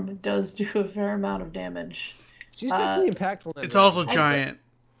form does do a fair amount of damage. She's definitely impactful. It's also giant.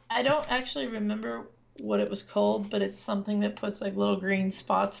 I don't actually remember what it was called, but it's something that puts like little green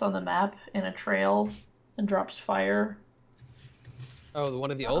spots on the map in a trail and drops fire. Oh,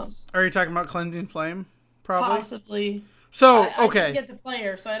 one of the ults? Are you talking about Cleansing Flame? Probably. Possibly. So, I okay. didn't get to play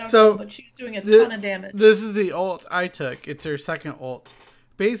her, so I don't know, but she's doing a ton of damage. This is the ult I took. It's her second ult.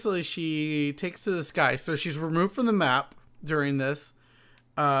 Basically, she takes to the sky. So she's removed from the map during this.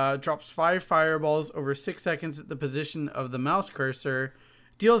 Drops 5 fireballs over 6 seconds at the position of the mouse cursor.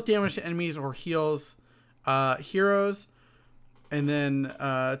 Deals damage to enemies or heals heroes. And then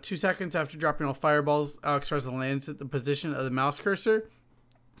 2 seconds after dropping all fireballs, Alexstrasza lands at the position of the mouse cursor.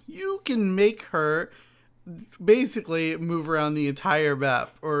 You can make her basically move around the entire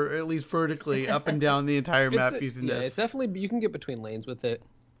map, or at least vertically up and down the entire map using this. It's definitely, you can get between lanes with it.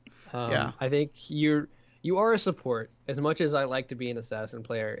 Yeah. I think you are a support. As much as I like to be an assassin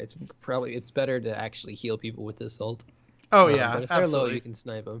player, it's better to actually heal people with this ult. Oh yeah, but if they're absolutely. low, you can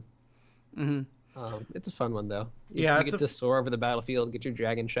snipe them. Mm-hmm. It's a fun one though. You get to soar over the battlefield, get your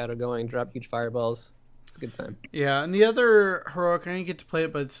dragon shadow going, drop huge fireballs. It's a good time. Yeah, and the other heroic, I didn't get to play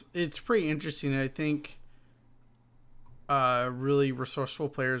it, but it's pretty interesting. I think really resourceful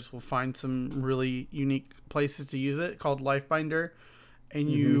players will find some really unique places to use it, called Lifebinder. And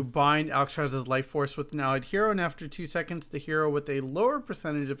you bind Alexstrasza's life force with an allied hero, and after 2 seconds, the hero with a lower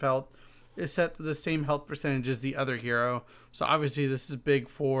percentage of health is set to the same health percentage as the other hero. So obviously this is big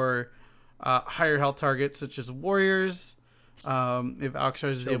for higher health targets such as warriors. If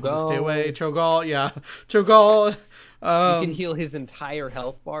Alexstrasza is able to stay away, Cho'Gall, yeah, Cho'Gall. You can heal his entire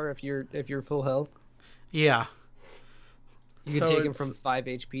health bar if you're full health. Yeah. You can take him from 5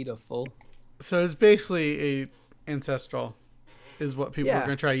 HP to full. So it's basically a ancestral, is what people are going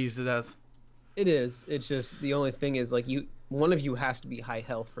to try to use it as. It is. It's just the only thing is like one of you has to be high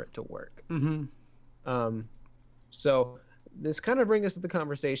health for it to work. Mm-hmm. So this kind of brings us to the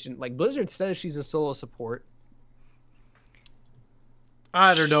conversation. Like, Blizzard says she's a solo support.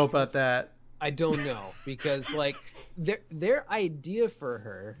 I don't know about that. I don't know, because like their idea for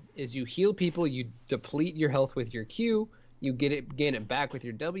her is you heal people, you deplete your health with your Q, you gain it back with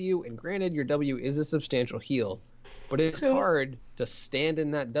your W, and granted your W is a substantial heal, but it's hard to stand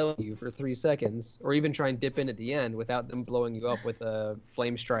in that W for 3 seconds, or even try and dip in at the end without them blowing you up with a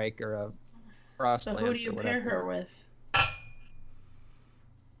flame strike or a frost lance. So who do you pair her with?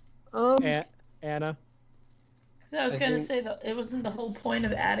 Anna. I was going to say that it wasn't the whole point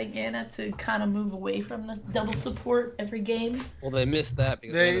of adding Anna to kind of move away from this double support every game. Well, they missed that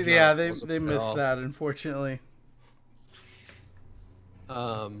because they missed that, unfortunately.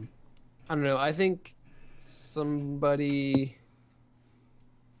 I don't know. I think somebody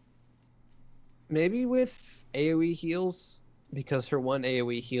maybe with AoE heals, because her one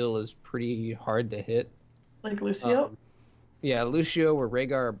AoE heal is pretty hard to hit. Like Lucio? Yeah, Lucio or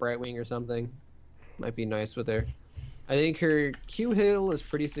Rhaegar or Brightwing or something might be nice with her. I think her Q heal is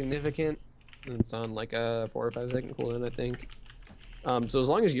pretty significant. It's on like a 4 or 5 second cooldown, I think. So as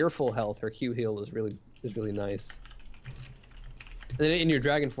long as you're full health, her Q heal is really nice. And then in your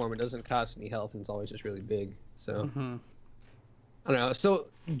dragon form, it doesn't cost any health, and it's always just really big. So I don't know. So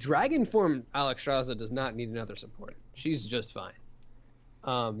dragon form Alexstrasza does not need another support. She's just fine.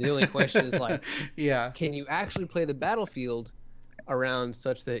 The only question is like, can you actually play the battlefield around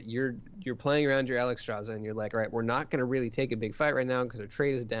such that you're playing around your Alexstrasza and you're like, all right, we're not going to really take a big fight right now because our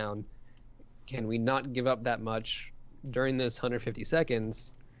trade is down. Can we not give up that much during this 150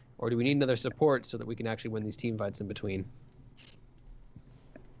 seconds, or do we need another support so that we can actually win these team fights in between?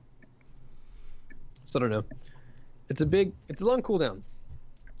 So I don't know. It's a long cooldown.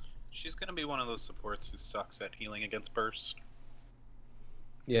 She's gonna be one of those supports who sucks at healing against burst.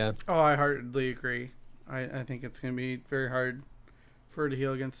 Yeah. Oh, I heartily agree. I think it's gonna be very hard for her to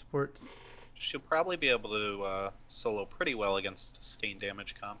heal against supports. She'll probably be able to solo pretty well against sustained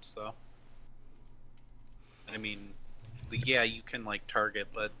damage comps, though. I mean, yeah, you can like target,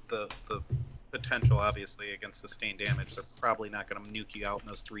 but the potential obviously against sustained damage, they're probably not going to nuke you out in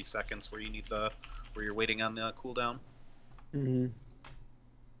those 3 seconds where you're waiting on the cooldown. Mm-hmm.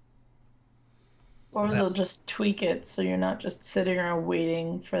 Or they'll just tweak it so you're not just sitting around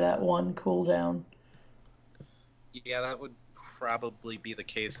waiting for that one cooldown. Yeah, that would probably be the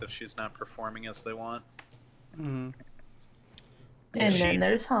case if she's not performing as they want. Mm-hmm. And then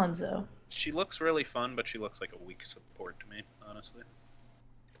there's Hanzo. She looks really fun, but she looks like a weak support to me, honestly.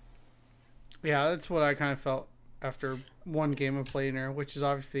 Yeah, that's what I kind of felt after one game of playing her, which is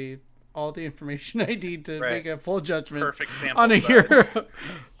obviously all the information I need to make a full judgment Perfect sample on a size. hero.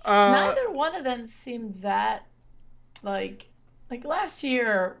 Neither one of them seemed that like last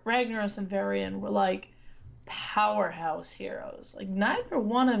year. Ragnaros and Varian were like powerhouse heroes. Like neither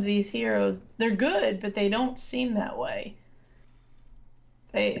one of these heroes, they're good, but they don't seem that way.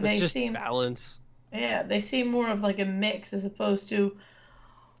 They just seem balance. Yeah, they seem more of like a mix as opposed to,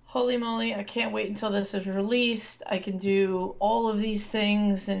 holy moly, I can't wait until this is released. I can do all of these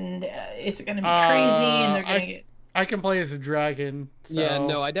things, and it's going to be crazy, and they're going to get... I can play as a dragon. So... Yeah,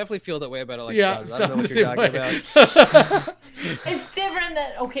 no, I definitely feel that way about Alex. Yeah, I don't know what you're talking about. It's different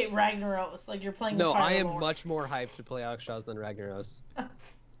than, okay, Ragnaros, like you're playing... No, I am much more hyped to play Alex than Ragnaros.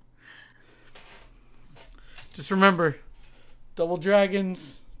 Just remember, double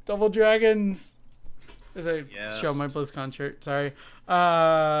dragons. As I show my BlizzCon shirt, sorry.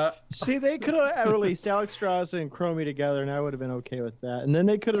 See, they could have released Alexstrasza and Chromie together, and I would have been okay with that. And then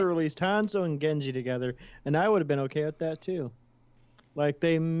they could have released Hanzo and Genji together, and I would have been okay with that too. Like,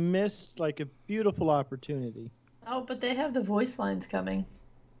 they missed like a beautiful opportunity. Oh, but they have the voice lines coming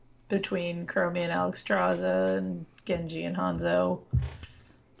between Chromie and Alexstrasza and Genji and Hanzo.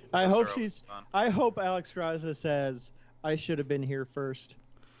 I hope Alexstrasza says, "I should have been here first."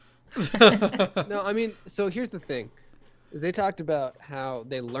 No, I mean, so here's the thing. Is they talked about how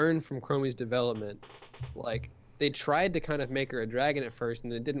they learned from Chromie's development. Like, they tried to kind of make her a dragon at first,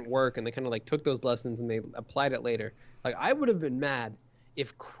 and it didn't work, and they kind of like took those lessons and they applied it later. Like, I would have been mad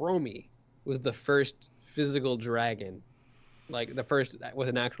if Chromie was the first physical dragon, like the first with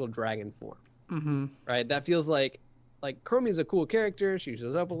an actual dragon form. Mm-hmm. Right? That feels like Chromie's a cool character. She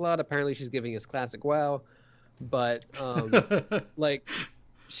shows up a lot. Apparently, she's giving us classic WoW, but like,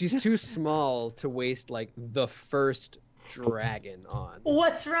 she's too small to waste like the first dragon on.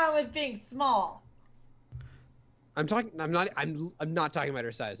 What's wrong with being small? I'm not talking about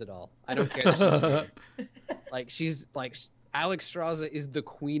her size at all. I don't care that she's Alexstrasza is the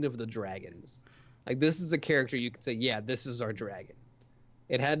queen of the dragons. Like, this is a character you could say, yeah, this is our dragon.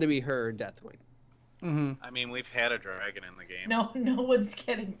 It had to be her or Deathwing. Mm-hmm. I mean, we've had a dragon in the game. No one's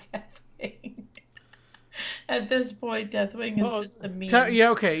getting Deathwing. At this point, Deathwing is just a meme.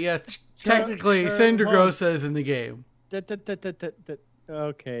 Technically, Sandragosa is in the game.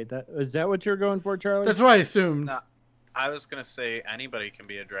 Okay, is that what you're going for, Charlie? That's what I assumed. No, I was gonna say anybody can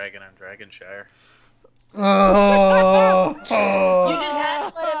be a dragon in Dragonshire. Oh! You just had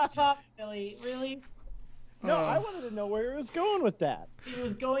to let him talk, Billy. Really? No, I wanted to know where he was going with that. He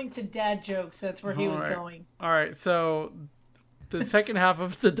was going to dad jokes. That's where he was going. All right, so the second half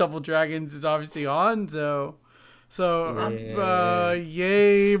of the Double Dragons is obviously Hanzo. So,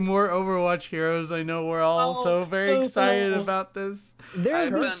 yay, more Overwatch heroes. I know we're all so very excited about this. There's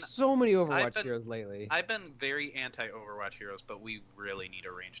been so many Overwatch heroes lately. I've been very anti-Overwatch heroes, but we really need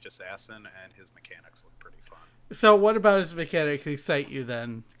a ranged assassin, and his mechanics look pretty fun. So what about his mechanics excite you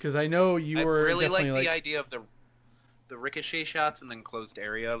then? Because I know you were really definitely like the idea of the ricochet shots and then closed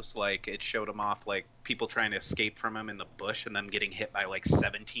areas. Like, it showed him off like people trying to escape from him in the bush and then getting hit by like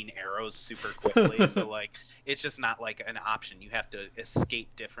 17 arrows super quickly. So like, it's just not like an option. You have to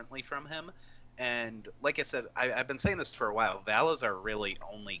escape differently from him. And like I said, I've been saying this for a while. Valas are really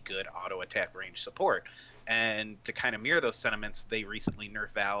only good auto attack range support. And to kind of mirror those sentiments, they recently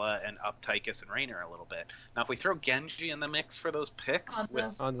nerfed Vala and upped Tychus and Raynor a little bit. Now, if we throw Genji in the mix for those picks,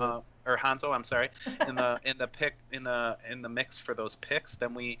 Hanzo. Or Hanzo, I'm sorry, in the mix for those picks,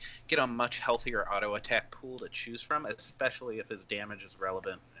 then we get a much healthier auto attack pool to choose from, especially if his damage is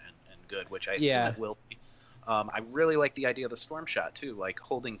relevant and good, which I assume it will be. I really like the idea of the Storm Shot too, like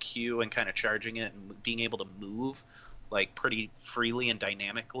holding Q and kind of charging it and being able to move like pretty freely and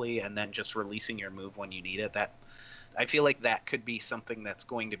dynamically, and then just releasing your move when you need it. That, I feel like that could be something that's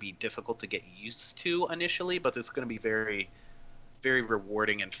going to be difficult to get used to initially, but it's going to be very, very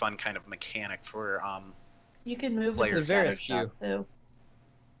rewarding and fun kind of mechanic for you can move with players. the Varus shot too.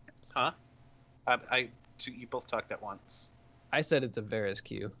 Huh? You both talked at once. I said it's a Varus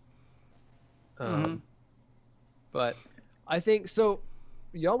Q. But I think so.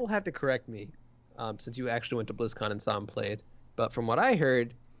 Y'all will have to correct me. since you actually went to BlizzCon and saw him played. But from what I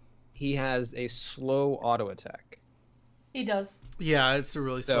heard, he has a slow auto attack. He does. Yeah, it's a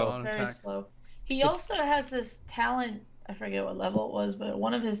really slow So- on Very attack. slow. He also has this talent. I forget what level it was, but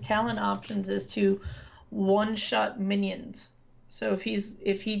one of his talent options is to one-shot minions. So if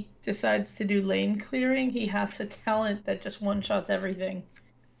he decides to do lane clearing, he has a talent that just one-shots everything.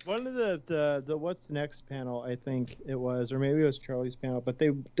 One of the what's the next panel, I think it was, or maybe it was Charlie's panel, but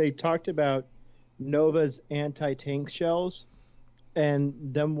they talked about Nova's anti-tank shells and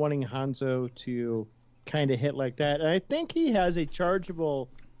them wanting Hanzo to kind of hit like that. And I think he has a chargeable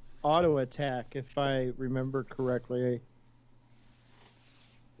auto attack, if I remember correctly.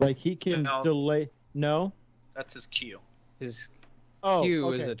 Like he can No. delay. No? That's his Q. His Oh,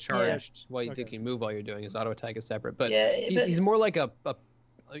 Q is okay. a charged while you Okay. think you move while you're doing. His auto attack is separate. But Yeah, he's more like a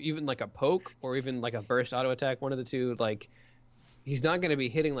even like a poke or even like a burst auto attack. One of the two. Like he's not going to be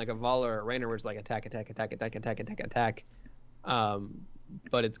hitting like a Vala or a Rainer where it's like attack.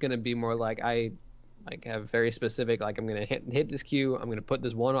 But it's going to be more like I like have very specific. Like I'm going to hit this Q. I'm going to put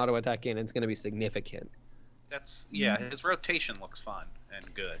this one auto attack in. And it's going to be significant. That's his rotation looks fun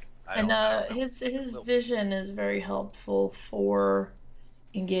and good. And his vision is very helpful for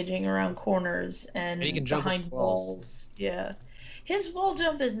engaging around corners and he can jump behind over walls. walls. Yeah, his wall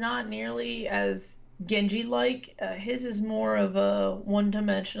jump is not nearly as Genji-like. His is more of a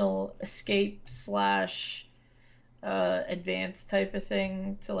one-dimensional escape slash advance type of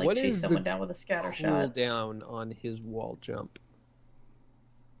thing to like What chase is someone the down with a scatter Cool shot. down on his wall jump.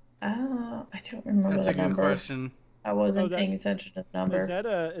 I don't remember That's the a good number. question. I wasn't that- paying attention to the number. Is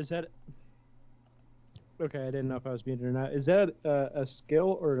that okay? I didn't know if I was muted or not. Is that a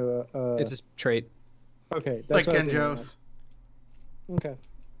skill or a? It's his trait. Okay, Like what I was thinking Genjo's. of. Okay.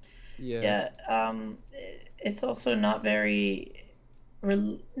 Yeah. Yeah, it's also not very,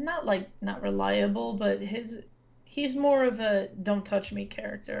 not reliable, but he's more of a don't touch me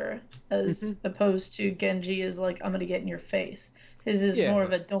character as opposed to Genji is like I'm gonna get in your face. His is Yeah. more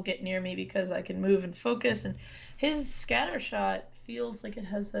of a don't get near me because I can move and focus, and his scatter shot feels like it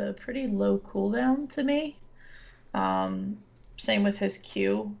has a pretty low cooldown to me. Same with his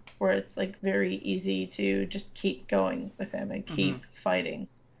Q, where it's like very easy to just keep going with him and keep fighting.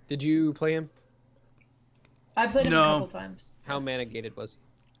 Did you play him? I played him a No. couple times. How mana gated was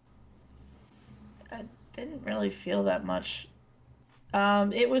he? I didn't really feel that much.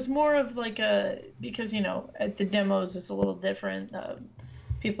 It was more of like because at the demos it's a little different.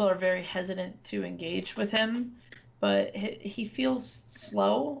 People are very hesitant to engage with him, but he feels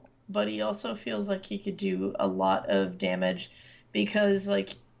slow, but he also feels like he could do a lot of damage because like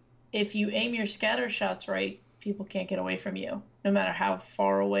if you aim your scatter shots right, people can't get away from you, no matter how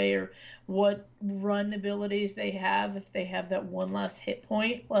far away or what run abilities they have. If they have that one last hit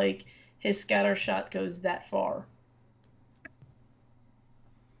point, like his scatter shot goes that far.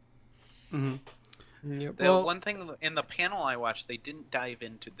 Yep. The Well- one thing in the panel I watched, they didn't dive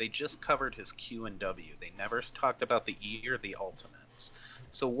into. They just covered his Q and W. They never talked about the E or the ultimates.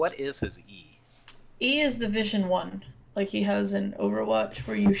 So what is his E? E is the Vision 1. Like he has an Overwatch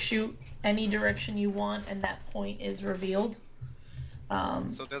where you shoot any direction you want and that point is revealed.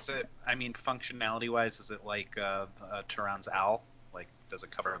 So does it? I mean, functionality-wise, is it like Tehran's Owl? Like, does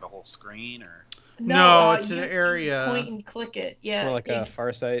it cover the whole screen or? No, it's an you area. Point and click it. Yeah. More like a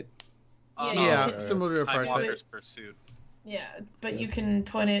Farsight. Oh, Yeah, Yeah, similar to a Time Farsight. Walker's Pursuit. Yeah, but you can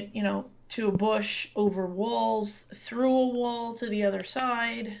point it, to a bush, over walls, through a wall to the other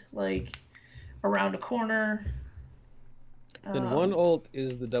side, like around a corner. Then one ult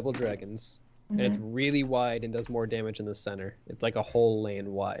is the double dragons, and it's Mhm. really wide and does more damage in the center. It's like a whole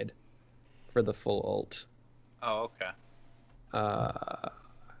lane wide for the full ult. Oh, okay.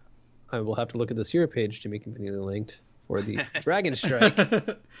 I will have to look at this hero page to be conveniently linked for the Dragon Strike.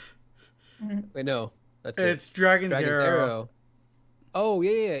 Wait, no, that's it. It's Dragon's, Dragon's Arrow. Oh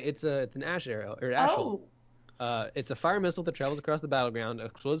yeah, it's an ash arrow or ash ult. Oh, It's a fire missile that travels across the battleground,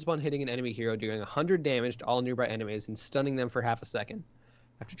 explodes upon hitting an enemy hero, doing 100 damage to all nearby enemies and stunning them for half a second.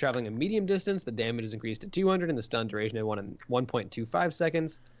 After traveling a medium distance, the damage is increased to 200 and the stun duration at 1.25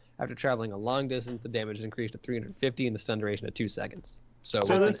 seconds. After traveling a long distance, the damage is increased to 350 and the stun duration at 2 seconds. So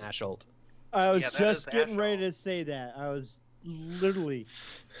So it's this- an ash ult. I was Yeah, that just is getting ready actual. to say that. I was literally,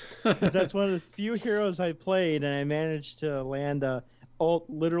 because that's one of the few heroes I played, and I managed to land a ult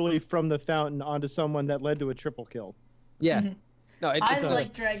literally from the fountain onto someone that led to a triple kill. Yeah. Mhm. No, it's I just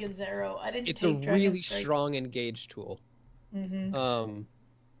like Dragon's Arrow. I didn't it's a take Dragon's really Strike. strong engage tool. Mm-hmm.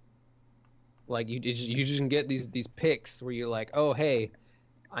 Like you just can get these picks where you're like, oh hey,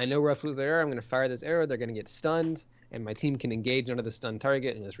 I know roughly there. I'm gonna fire this arrow. They're gonna get stunned, and my team can engage onto the stunned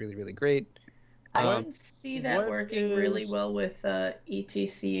target, and it's really really great. I Um, can see that what working really is- well with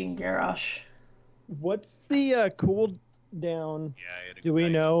ETC and Garrosh. What's the cool down? Yeah, Do we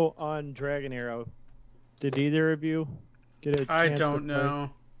know on Dragon Arrow? Did either of you get a I chance to don't play? know.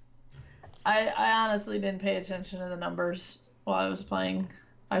 I honestly didn't pay attention to the numbers while I was playing.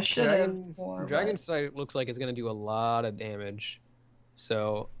 I should have more. Dragon but- Strike looks like it's going to do a lot of damage.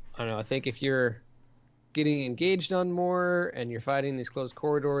 So, I don't know. I think if you're getting engaged on more and you're fighting these close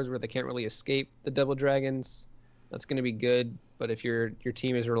corridors where they can't really escape the double dragons, that's going to be good. But if your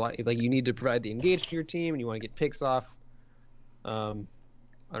team is like you need to provide the engage to your team and you want to get picks off, I don't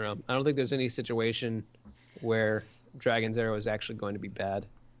know. I don't think there's any situation where Dragon's Arrow is actually going to be bad.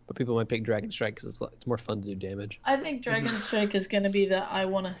 But people might pick Dragon Strike because it's more fun to do damage. I think Dragon Strike is going to be the I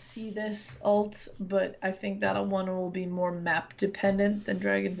want to see this ult, but I think that one will be more map dependent than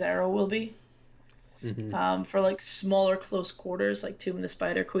Dragon's Arrow will be. Mm-hmm. For like smaller close quarters, like Tomb of the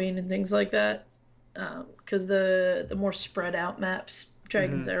Spider Queen and things like that. Because the more spread out maps,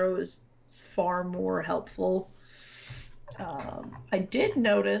 Dragon's Arrow is far more helpful. I did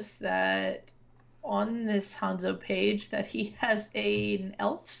notice that on this Hanzo page that he has an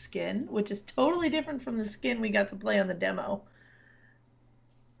elf skin, which is totally different from the skin we got to play on the demo.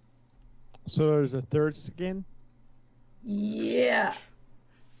 So there's a third skin. Yeah.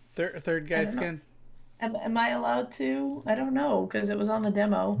 Third guy I don't know. skin. Am I allowed to? I don't know, because it was on the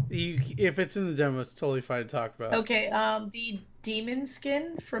demo. If it's in the demo, it's totally fine to talk about. Okay, the demon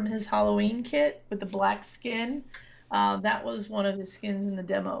skin from his Halloween kit with the black skin, that was one of his skins in the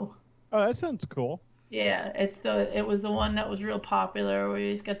demo. Oh, that sounds cool. Yeah, it was the one that was real popular where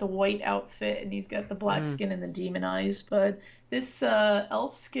he's got the white outfit and he's got the black skin and the demon eyes. But this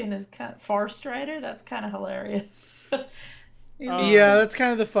elf skin is kind of Farstrider. That's kind of hilarious. Yeah, that's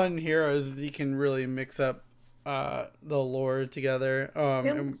kind of the fun heroes. You can really mix up the lore together.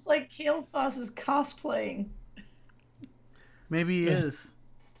 It looks like Kael'thas is cosplaying. Maybe he is.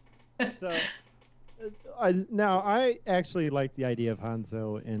 So, I actually like the idea of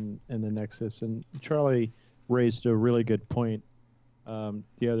Hanzo in the Nexus, and Charlie raised a really good point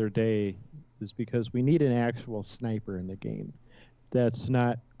the other day, is because we need an actual sniper in the game that's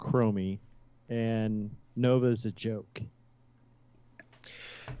not Chromie, and Nova's a joke.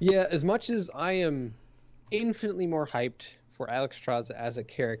 Yeah, as much as I am infinitely more hyped for Alexstrasza as a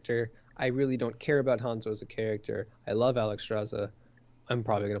character, I really don't care about Hanzo as a character. I love Alexstrasza. I'm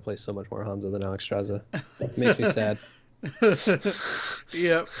probably going to play so much more Hanzo than Alexstrasza. It makes me sad.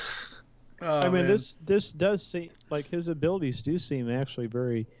 Yep. Oh, I mean, man. this does seem like his abilities do seem actually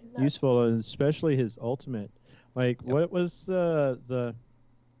very useful, and especially his ultimate. Like, what was the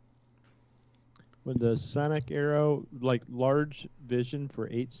with the sonic arrow, like large vision for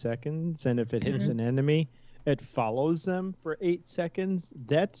 8 seconds, and if it hits an enemy, it follows them for 8 seconds.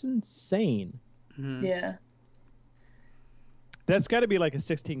 That's insane. Yeah. That's got to be like a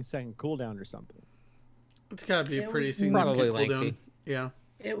 16-second cooldown or something. It's got to be a It pretty was significant probably cooldown. lengthy. Yeah.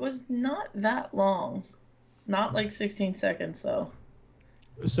 It was not that long. Not like 16 seconds, though.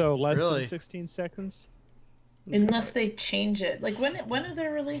 So less Really? than 16 seconds? Unless they change it. Like, when are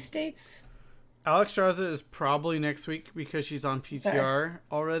their release dates? Alexstrasza is probably next week because she's on PTR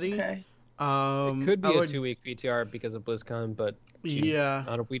already. Okay. It could be I a would- 2-week PTR because of BlizzCon, but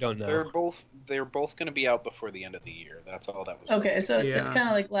Yeah. we don't know. They're both going to be out before the end of the year. That's all that was. Okay, so Yeah. it's kind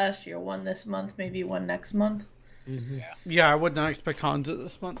of like last year. One this month, maybe one next month. Yeah, I would not expect Hanzo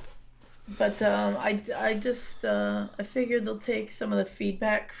this month. But I just I figured they'll take some of the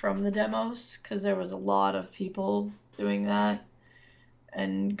feedback from the demos because there was a lot of people doing that,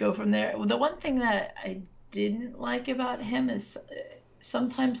 and go from there. The one thing that I didn't like about him is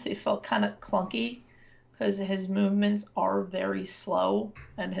sometimes they felt kind of clunky because his movements are very slow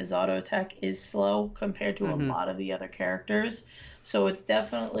and his auto attack is slow compared to a lot of the other characters. So it's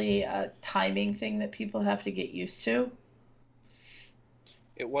definitely a timing thing that people have to get used to.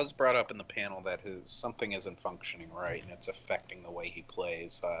 It was brought up in the panel that something isn't functioning right and it's affecting the way he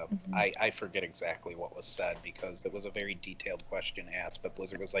plays. I forget exactly what was said because it was a very detailed question asked, but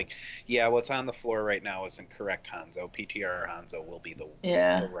Blizzard was like, yeah, what's on the floor right now isn't correct, Hanzo. PTR Hanzo will be the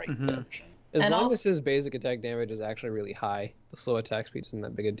right version. As And long also- as his basic attack damage is actually really high, the slow attack speed isn't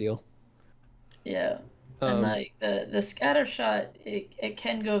that big a deal. Yeah. And like the scatter shot, it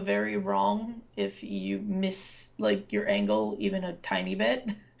can go very wrong if you miss like your angle even a tiny bit.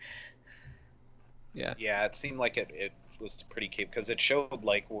 Yeah. Yeah, it seemed like it was pretty cute because it showed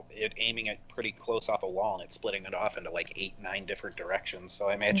like it aiming it pretty close off a wall and it's splitting it off into like 8-9 different directions. So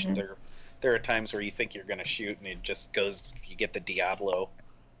I imagine there are times where you think you're gonna shoot and it just goes. You get the Diablo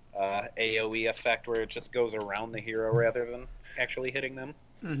AOE effect where it just goes around the hero rather than actually hitting them.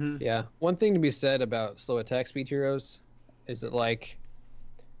 Mm-hmm. Yeah. One thing to be said about slow attack speed heroes is that, like,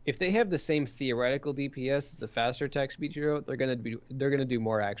 if they have the same theoretical DPS as a faster attack speed hero, they're gonna do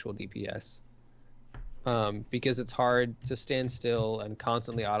more actual DPS. Because it's hard to stand still and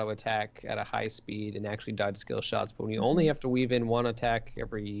constantly auto attack at a high speed and actually dodge skill shots. But when you only have to weave in one attack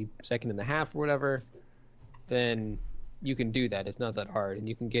every second and a half or whatever, then you can do that. It's not that hard, and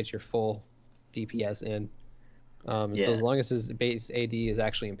you can get your full DPS in. So as long as his base AD is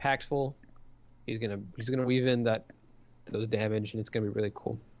actually impactful, he's gonna weave in those damage, and it's gonna be really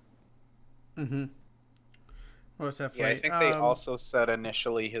cool. Mm-hmm. What's that? Yeah, I think they also said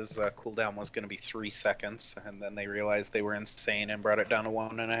initially his cooldown was going to be 3 seconds, and then they realized they were insane and brought it down to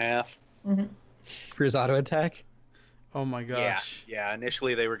 1.5. Mm-hmm. For his auto attack. Oh my gosh. Yeah.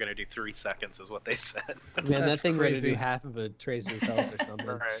 Initially they were going to do 3 seconds, is what they said. Man, That's that thing ready to crazy. do half of a Tracer's health or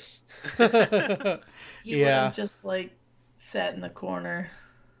something. Right. He would have just like sat in the corner.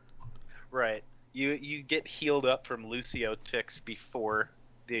 Right. You get healed up from Lucio ticks before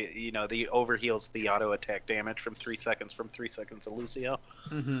the overheals the auto attack damage from 3 seconds of Lucio.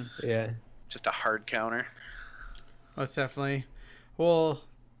 Mm-hmm. Yeah. Just a hard counter. Most definitely. Well,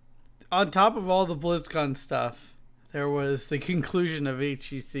 on top of all the BlizzCon stuff, there was the conclusion of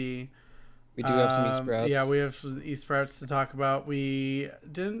HEC. We do have some E-Sprouts. Yeah, we have some E-Sprouts to talk about. We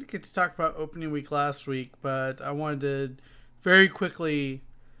didn't get to talk about opening week last week, but I wanted to very quickly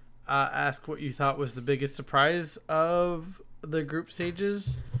ask what you thought was the biggest surprise of the group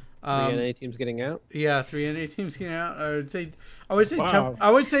stages. 3 NA teams getting out. Yeah, 3 NA teams getting out. I would say Wow.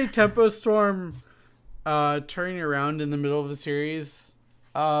 Tempo Storm turning around in the middle of the series,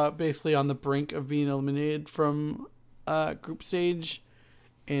 basically on the brink of being eliminated from group stage,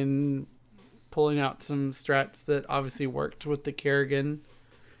 and pulling out some strats that obviously worked with the Kerrigan.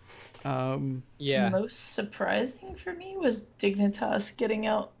 Yeah. Most surprising for me was Dignitas getting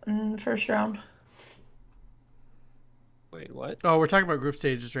out in the first round. Wait, what? Oh, we're talking about group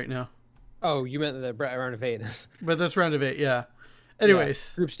stages right now. Oh, you meant the round of 8. But this round of 8, yeah.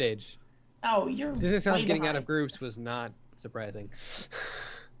 Anyways. Yeah, group stage. Oh, you're Dignitas way getting out of behind. groups was not surprising.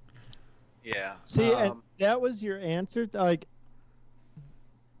 Yeah. See, and that was your answer. Like,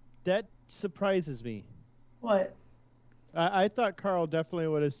 that surprises me. What? I thought Carl definitely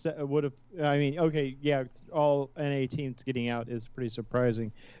would have. I mean, okay, yeah, all NA teams getting out is pretty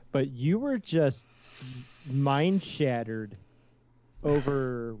surprising, but you were just mind shattered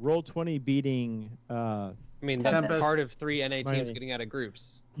over Roll20 beating. I mean, that's Tempest. part of 3 NA teams Mighty. getting out of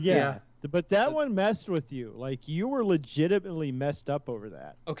groups. Yeah, but that one messed with you. Like, you were legitimately messed up over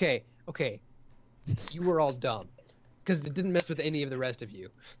that. Okay. You were all dumb. Because it didn't mess with any of the rest of you.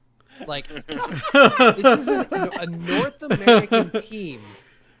 Like, this is a North American team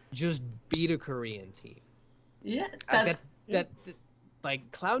just beat a Korean team. Yeah, That like,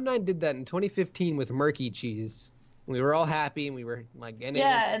 Cloud9 did that in 2015 with Murky Cheese. We were all happy, and we were like,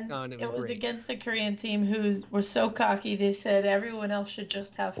 yeah, and on, it was was great. against the Korean team who were so cocky. They said everyone else should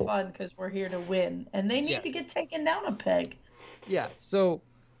just have fun because we're here to win, and they need to get taken down a peg. Yeah, so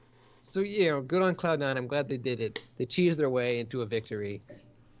good on Cloud9. I'm glad they did it. They cheesed their way into a victory.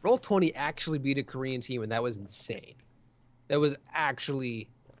 Roll20 actually beat a Korean team, and that was insane. That was actually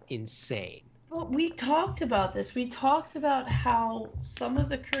insane. Well, we talked about this. We talked about how some of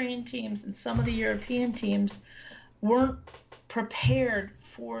the Korean teams and some of the European teams weren't prepared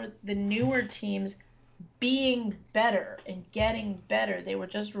for the newer teams being better and getting better. They were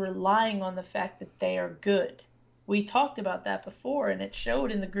just relying on the fact that they are good. We talked about that before, and it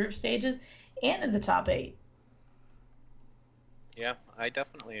showed in the group stages and in the top 8. Yeah, I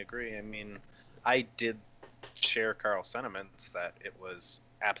definitely agree. I mean, I did share Carl's sentiments that it was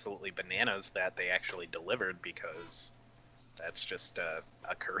absolutely bananas that they actually delivered, because that's just a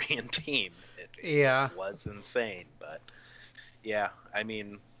Korean team. It was insane, but yeah, I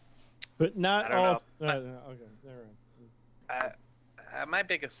mean, But not I don't all. know. Okay, never mind. my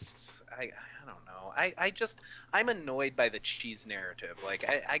biggest, I don't know. I'm annoyed by the cheese narrative. Like,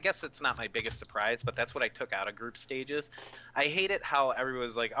 I guess it's not my biggest surprise, but that's what I took out of group stages. I hate it how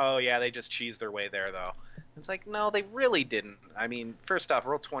everyone's like, oh yeah, they just cheesed their way there though. It's like, no, they really didn't. I mean, first off,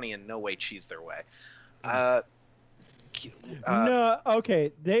 Roll20 in no way cheesed their way. No,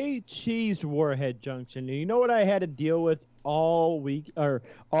 okay. They cheesed Warhead Junction. You know what I had to deal with all week or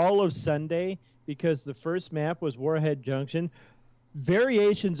all of Sunday, because the first map was Warhead Junction.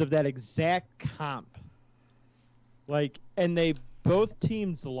 Variations of that exact comp. Like, and both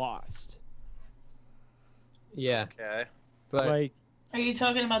teams lost. Yeah, Okay. but Like, Are you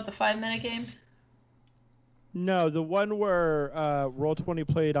talking about the 5-minute game? no, the one where Roll20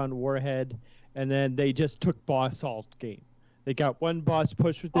 played on Warhead, and then they just took Boss Alt game. They got one boss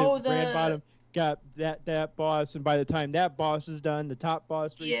pushed with Oh, the ran bottom, got that boss, and by the time that boss is done, the top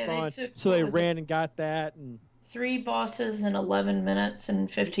boss respawned. So they ran and got that, and 3 bosses in 11 minutes and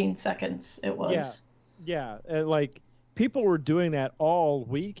 15 seconds. It was. Yeah, and like people were doing that all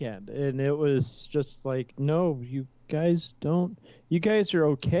weekend, and it was just like, no, you guys don't. You guys are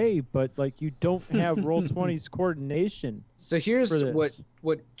okay, but like you don't have Roll20's coordination. So here's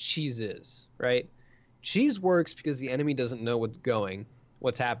what cheese is, right? Cheese works because the enemy doesn't know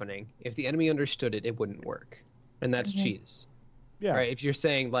what's happening. If the enemy understood it, it wouldn't work, and that's cheese. Yeah. Right. If you're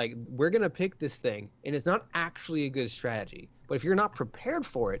saying like we're gonna pick this thing, and it's not actually a good strategy, but if you're not prepared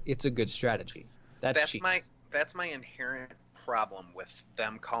for it, it's a good strategy. That's cheese. That's my inherent problem with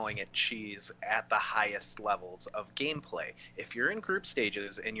them calling it cheese at the highest levels of gameplay. If you're in group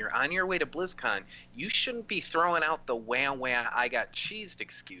stages and you're on your way to BlizzCon, you shouldn't be throwing out the wah I got cheesed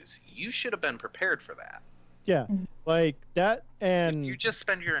excuse. You should have been prepared for that. Yeah, like that. And if you just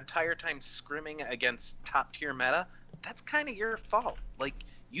spend your entire time scrimming against top tier meta, that's kind of your fault. Like,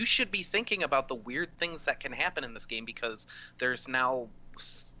 you should be thinking about the weird things that can happen in this game, because there's now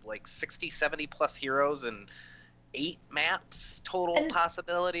like 60, 70 plus heroes and 8 maps total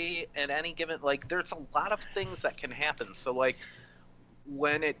possibility at any given, like there's a lot of things that can happen. So like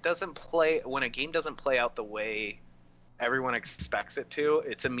when a game doesn't play out the way everyone expects it to,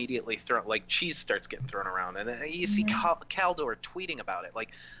 it's immediately thrown, like cheese starts getting thrown around, and you see Caldor tweeting about it.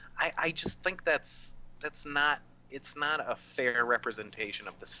 Like I just think it's not a fair representation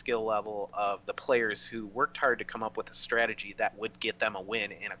of the skill level of the players who worked hard to come up with a strategy that would get them a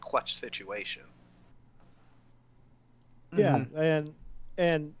win in a clutch situation. Yeah,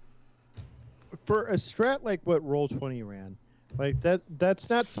 and for a strat like what Roll20 ran, like that's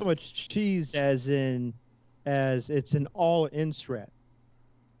not so much cheese as it's an all-in strat.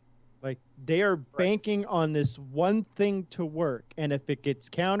 Like they are banking on this one thing to work, and if it gets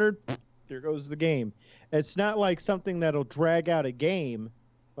countered, there goes the game. It's not like something that'll drag out a game,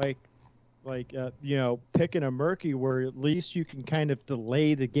 like picking a Murky, where at least you can kind of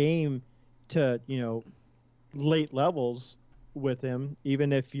delay the game to late levels with him,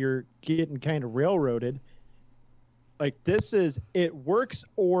 even if you're getting kind of railroaded. Like this is, it works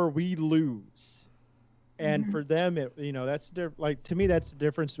or we lose. And for them, that's like, to me, that's the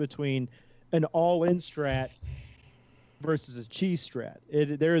difference between an all-in strat versus a cheese strat.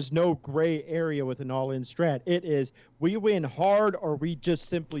 There is no gray area with an all-in strat. It is, we win hard or we just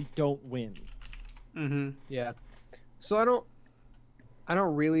simply don't win. Yeah. So I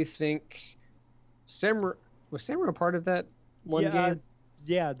don't really think was Samurai a part of that game?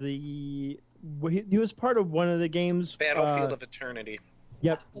 Yeah, he was part of one of the games. Battlefield of Eternity.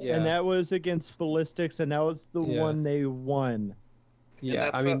 Yep. Yeah. And that was against Ballistics, and that was the one they won. Yeah,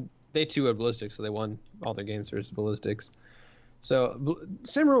 I mean, they too had Ballistics, so they won all their games versus Ballistics. So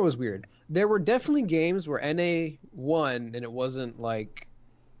Samurai was weird. There were definitely games where NA won, and it wasn't like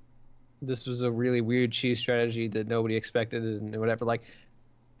this was a really weird cheese strategy that nobody expected and whatever. Like,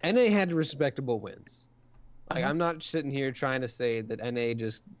 NA had respectable wins. Like, I'm not sitting here trying to say that NA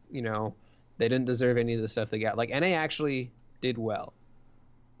just, they didn't deserve any of the stuff they got. Like, NA actually did well.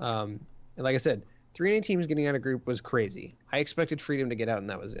 And like I said, 3 NA teams getting out of group was crazy. I expected Freedom to get out, and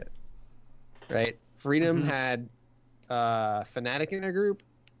that was it. Right? Freedom had Fnatic in their group,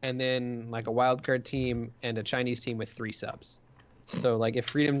 and then like a wildcard team and a Chinese team with 3 subs. So like if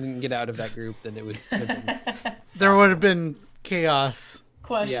Freedom didn't get out of that group, then it would have been there would have been chaos.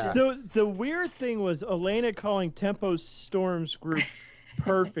 Question. Yeah. So the weird thing was Elena calling Tempo Storm's group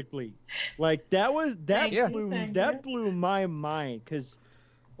perfectly. Like that blew my mind, because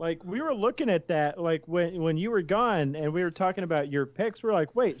like we were looking at that, like when you were gone and we were talking about your picks, we're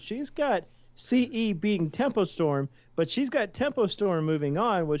like, wait, she's got CE beating Tempo Storm, but she's got Tempo Storm moving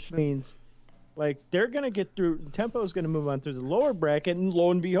on, which means like they're going to get through, Tempo's going to move on through the lower bracket, and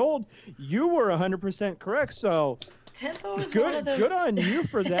lo and behold, you were 100% correct. So Tempo is good, one of those... good on you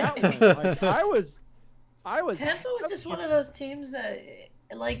for that one. Like, I was Tempo is just one of those teams that,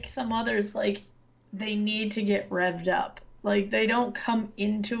 like some others, like they need to get revved up. Like they don't come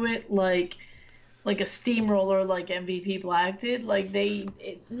into it like a steamroller like MVP Black did. Like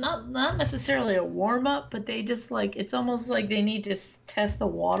not necessarily a warm up, but they just like, it's almost like they need to test the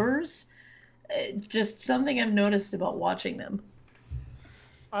waters. It's just something I've noticed about watching them.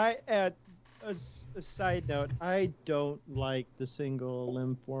 Add a side note, I don't like the single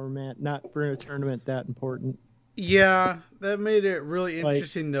limb format. Not for a tournament that important. Yeah, that made it really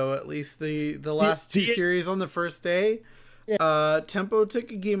interesting, though. At least the last 2 series on the first day, Tempo took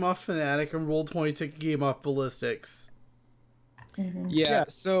a game off Fnatic and Roll20 took a game off Ballistics. Yeah.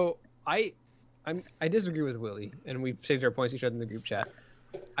 So I I disagree with Willie, and we've saved our points to each other in the group chat.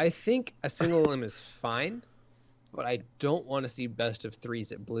 I think a single elim is fine, but I don't want to see best of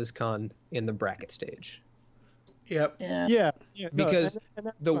threes at BlizzCon in the bracket stage. Yep. Yeah. Because and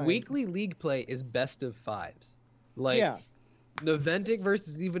that's the fine. weekly league play is best of fives. Like, Yeah. the Ventic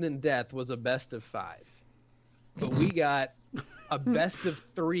versus Even in Death was a best of 5. But we got a best of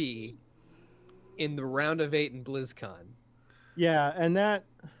 3 in the round of 8 in BlizzCon. Yeah, and that,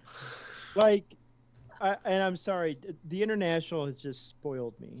 like, and I'm sorry, the international has just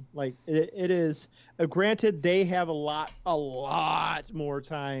spoiled me. Like, it is. Granted, they have a lot more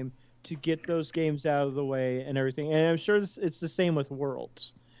time to get those games out of the way and everything. And I'm sure it's the same with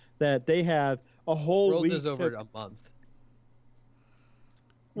Worlds, that they have a whole Worlds week is over a month.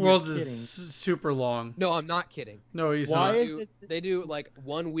 Worlds You're is kidding. super long. No, I'm not kidding. No, he's Why not. is it? They do like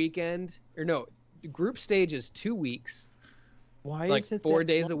 1 weekend, or no, group stage is 2 weeks, Why like is it 4 that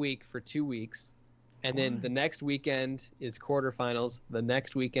days a long? week for 2 weeks. And then Why? the next weekend is quarterfinals. The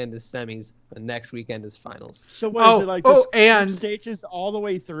next weekend is semis. The next weekend is finals. So what is Oh, it like? oh, just group and- stages all the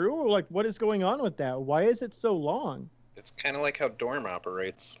way through, or like what is going on with that? Why is it so long? It's kind of like how Dorm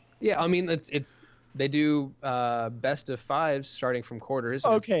operates. Yeah, I mean it's they do best of 5s starting from quarters.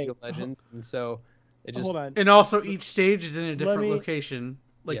 and it's Okay. League of Legends, and so it just Hold on. And also, each stage is in a different me- location,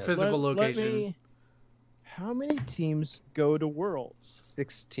 like Yes. physical Let location. me- how many teams go to Worlds?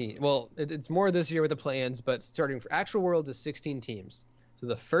 16. Well, it's more this year with the play-ins, but starting for actual Worlds is 16 teams. So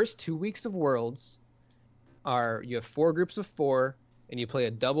the first 2 weeks of Worlds you have 4 groups of 4, and you play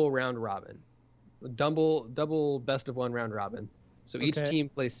a double round robin, double best of 1 round robin. So each Okay. team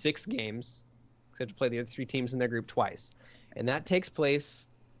plays 6 games, except to play the other 3 teams in their group twice, and that takes place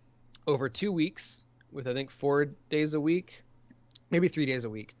over 2 weeks with I think 4 days a week, maybe 3 days a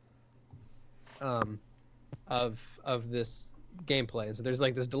week. Of this gameplay. And so there's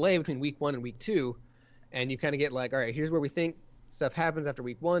like this delay between week 1 and week 2, and you kind of get like, all right, here's where we think stuff happens after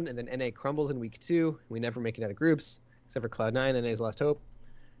week 1, and then NA crumbles in week 2. We never make it out of groups, except for Cloud9, NA's last hope.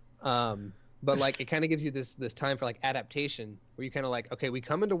 But like it kind of gives you this time for like adaptation, where you kind of like, okay, we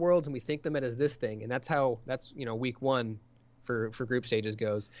come into Worlds and we think the meta is this thing, and that's week 1 for group stages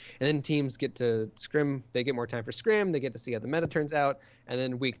goes. And then teams get to scrim, they get more time for scrim, they get to see how the meta turns out, and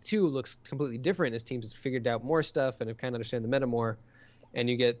then week 2 looks completely different as teams have figured out more stuff and have kind of understand the meta more, and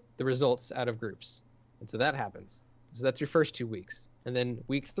you get the results out of groups. And so that happens. So that's your first 2 weeks. And then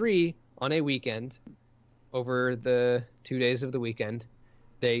week 3 on a weekend, over the 2 days of the weekend,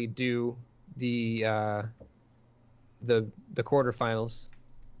 they do the quarterfinals,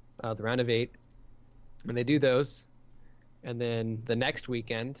 the round of 8, and they do those. And then the next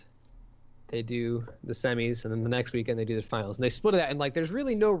weekend, they do the semis, and then the next weekend they do the finals. And they split it out, and like there's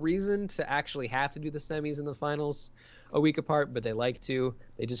really no reason to actually have to do the semis and the finals a week apart, but they like to.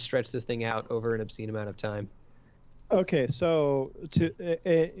 They just stretch this thing out over an obscene amount of time. Okay, so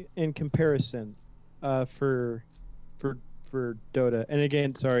in comparison, for Dota, and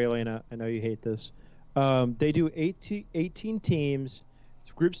again, sorry, Elena, I know you hate this. They do 18 teams.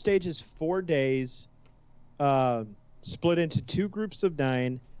 Group stage is 4 days, split into 2 groups of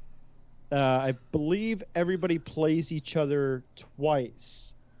 9. I believe everybody plays each other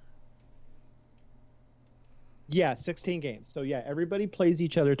twice. Yeah, 16 games. So yeah, everybody plays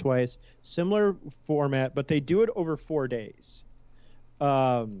each other twice. Similar format, but they do it over 4 days.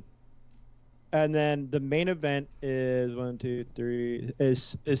 And then the main event is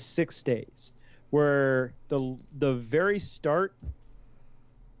 6 days, where the very start,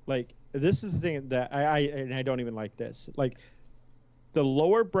 like this is the thing that I don't even like this. Like the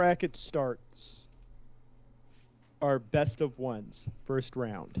lower bracket starts are best of 1s, first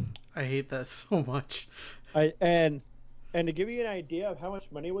round. I hate that so much. And to give you an idea of how much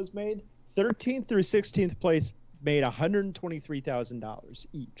money was made, 13th through 16th place made $123,000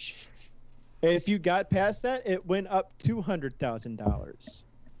 each. If you got past that, it went up $200,000.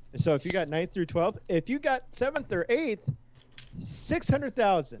 So if you got 9th through 12th, if you got 7th or 8th,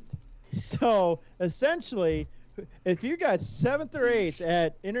 $600,000. So essentially, if you got 7th or 8th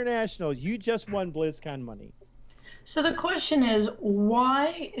at international, you just won BlizzCon money. So the question is,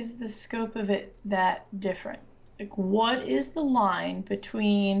 why is the scope of it that different? Like, what is the line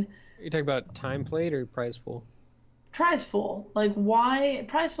between Are you talking about time played or prize pool? prize pool? Like, why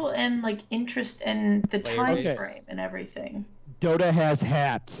prize pool and like interest and the Player time base. frame and everything? Dota has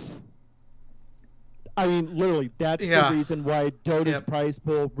hats. I mean, literally, that's Yeah. the reason why Dota's Yep. prize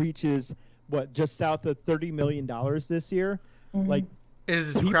pool reaches just south of $30 million this year. Mhm. Like,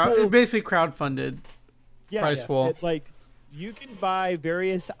 It's People- basically crowdfunded. yeah, Prize pool. like you can buy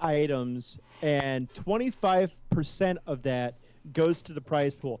various items, and 25% of that goes to the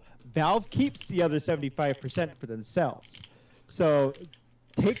prize pool. Valve keeps the other 75% for themselves. So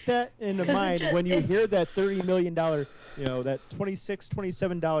take that into mind when you hear that $30 million, that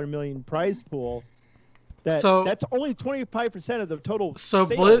 $27 million prize pool. That's only 25% of the total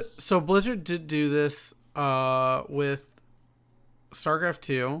sales. So Blizzard did do this with StarCraft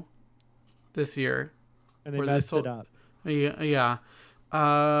 2 this year. And they messed it up. Yeah.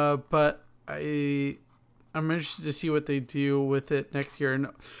 But I'm interested to see what they do with it next year. And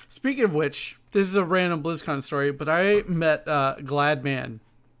speaking of which, this is a random BlizzCon story, but I met Gladman.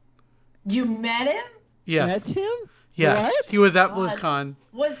 You met him? Yes. Met him? Yes. What? He was at BlizzCon.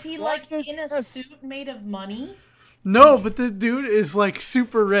 Was he like in a suit made of money? No, but the dude is like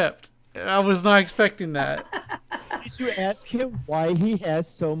super ripped. I was not expecting that. Did you ask him why he has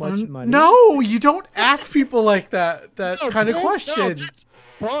so much money? No, you don't ask people like that kind of question. No, that's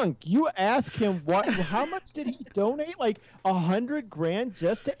bunk. You ask him how much did he donate? Like $100,000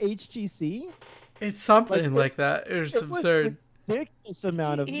 just to HGC? It's something like that. It's absurd. Ridiculous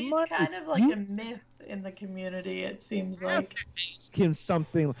amount of He's money. kind of like a myth in the community, it seems like. Ask him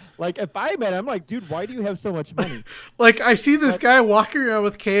something. Like, if I met him, I'm like, dude, why do you have so much money? Like, I see this guy walking around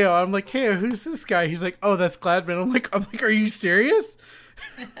with KO. I'm like, KO, who's this guy? He's like, oh, that's Gladman. I'm like, are you serious?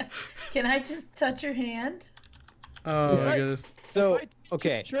 Can I just touch your hand? Oh, my goodness. So,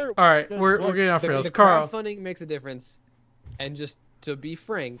 okay. Sure. All right, we're getting off rails. The Carl. crowdfunding makes a difference. And just to be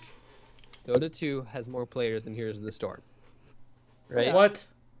frank, Dota 2 has more players than Heroes of the Storm. Right? What?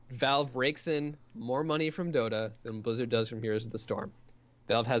 Valve rakes in more money from Dota than Blizzard does from Heroes of the Storm.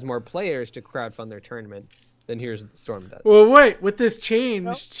 Valve has more players to crowdfund their tournament than Heroes of the Storm does. Well, wait. With this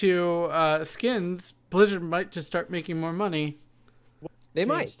change to skins, Blizzard might just start making more money. They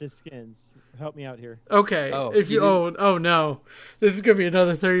might. The skins. Help me out here. Okay. Oh, oh no, this is gonna be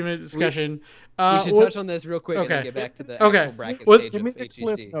another 30-minute discussion. We should touch on this real quick and then get back to the actual bracket stage of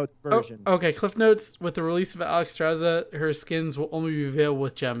HGC. Notes version. Okay, Cliff Notes. With the release of Alex Straza, her skins will only be available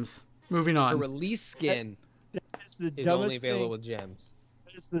with gems. Moving on. The release skin is only available with gems.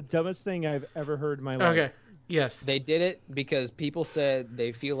 That is the dumbest thing I've ever heard in my life. Okay. Yes. They did it because people said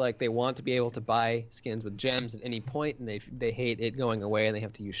they feel like they want to be able to buy skins with gems at any point, and they hate it going away and they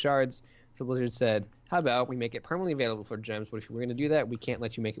have to use shards. So Blizzard said, how about we make it permanently available for gems, but if we're going to do that, we can't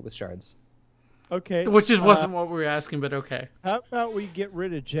let you make it with shards. Okay. Which wasn't what we were asking, but okay. How about we get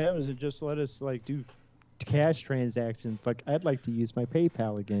rid of gems and just let us do cash transactions? Like, I'd like to use my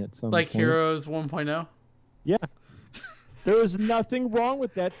PayPal again at some point. Like Heroes 1.0? Yeah. There was nothing wrong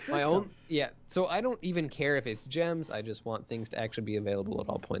with that system. So I don't even care if it's gems. I just want things to actually be available at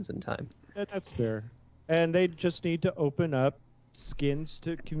all points in time. That's fair. And they just need to open up skins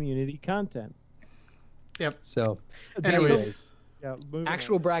to community content. Yep. So, anyways,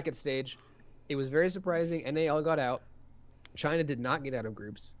 actual bracket stage. It was very surprising. NA all got out. China did not get out of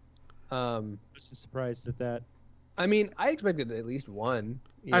groups. I was surprised at that. I mean, I expected at least one.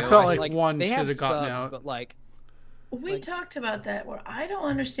 I felt like one should have gotten subs, out. But we talked about that, where I don't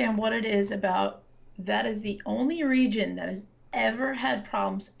understand what it is about. That is the only region that has ever had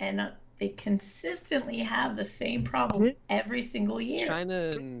problems, and they consistently have the same problem every single year. China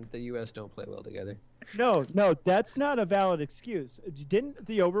and the U.S. don't play well together. No, that's not a valid excuse. Didn't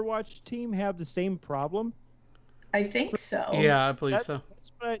the Overwatch team have the same problem? I think so. Yeah, I believe so.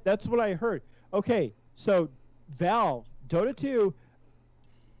 That's what I heard. Okay, so Valve, Dota 2,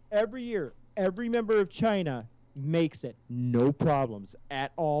 every year, every member of China makes it. No problems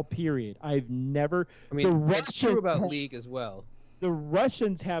at all, period. I've never... I mean, it's true about League as well. The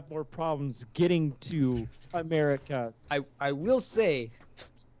Russians have more problems getting to America. I will say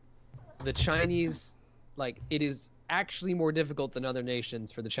the Chinese, it is actually more difficult than other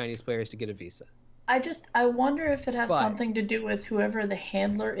nations for the Chinese players to get a visa. I wonder if it has something to do with whoever the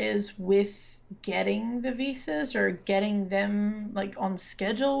handler is with getting the visas, or getting them on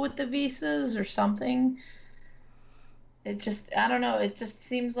schedule with the visas or something. It just, I don't know. It just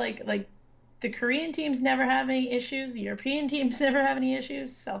seems like the Korean teams never have any issues. The European teams never have any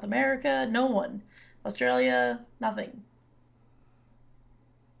issues. South America, no one. Australia, nothing.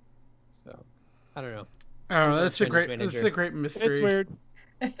 So, I don't know. That's a great mystery. It's weird.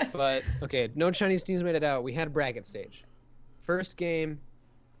 But, okay, no Chinese teams made it out. We had bracket stage. First game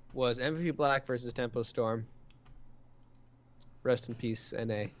was MVP Black versus Tempo Storm. Rest in peace,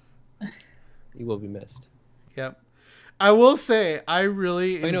 NA. You will be missed. Yep. I will say, I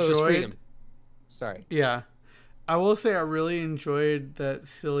really enjoyed... No, it was Freedom. Sorry. Yeah. I will say I really enjoyed that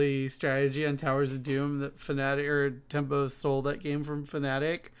silly strategy on Towers of Doom that Fnatic or Tempo stole that game from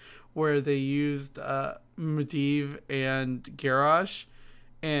Fnatic, where they used Medivh and Garrosh,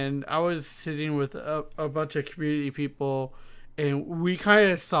 and I was sitting with a bunch of community people, and we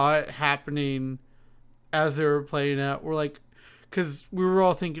kind of saw it happening as they were playing out. We're like, because we were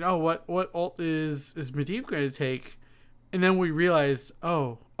all thinking, oh, what ult is Medivh going to take? And then we realized,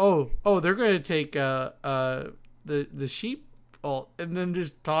 oh, they're going to take the sheep ult, and then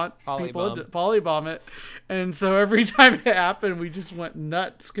just taunt people, polybomb it. And so every time it happened, we just went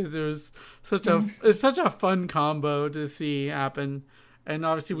nuts because it was such a fun combo to see happen. And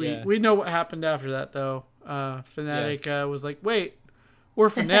obviously we know what happened after that though. Fnatic was like, wait, we're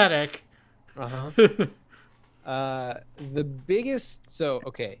Fnatic. The biggest,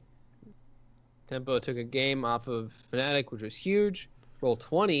 Tempo took a game off of Fnatic, which was huge.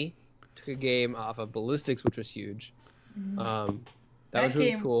 Roll20 took a game off of Ballistics, which was huge. That was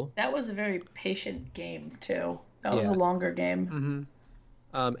really cool. That was a very patient game too. That was a longer game.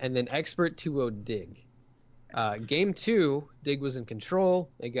 And then Expert 2-0 Dig. Game 2, Dig was in control.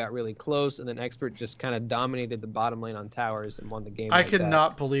 They got really close, and then Expert just kind of dominated the bottom lane on towers and won the game. I could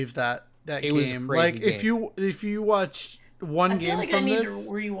not believe that it game. Was a crazy like game. if you watch one game like from I need this,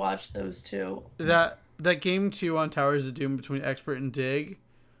 to rewatch those two. That game 2 on Towers of Doom between Expert and Dig.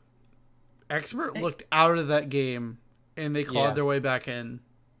 Expert looked out of that game, and they clawed their way back in.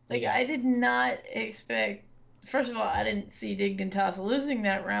 Like I did not expect. First of all, I didn't see Dignitas losing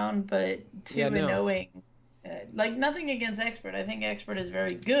that round, but knowing. Like, nothing against Expert. I think Expert is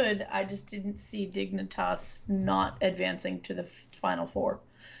very good. I just didn't see Dignitas not advancing to the Final Four.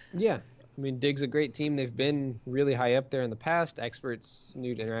 Yeah. I mean, Dig's a great team. They've been really high up there in the past. Expert's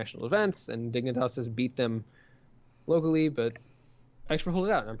new to international events, and Dignitas has beat them locally, but Expert pulled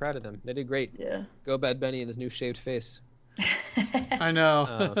it out. I'm proud of them. They did great. Yeah. Go Bad Benny and his new shaved face. I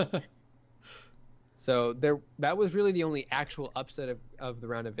know. So that was really the only actual upset of the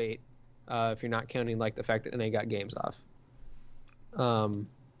round of 8. If you're not counting like the fact that NA got games off. Round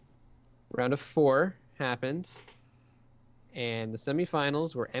of 4 happened, and the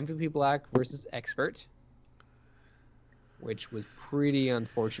semifinals were MVP Black versus Expert, which was pretty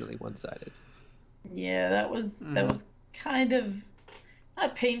unfortunately one-sided. Yeah, that was kind of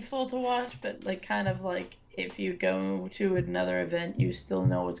not painful to watch, but like kind of like if you go to another event, you still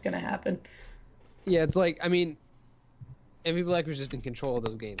know what's going to happen. Yeah, it's like, I mean, MVP Black was just in control of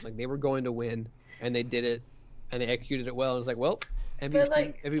those games. Like, they were going to win, and they did it, and they executed it well. And it's like, well,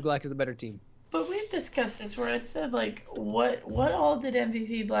 MVP Black is the better team. But we've discussed this where I said, like, what all did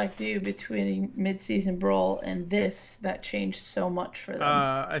MVP Black do between mid-season brawl and this that changed so much for them?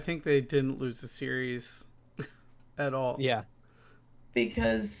 I think they didn't lose the series at all. Yeah.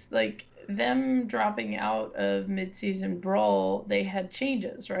 Because, like, them dropping out of mid-season brawl, they had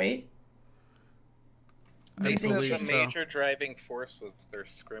changes, right? They said the major driving force was their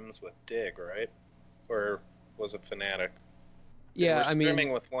scrims with Dig, right? Or was it Fnatic? They were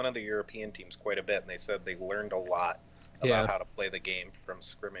scrimming with one of the European teams quite a bit, and they said they learned a lot about how to play the game from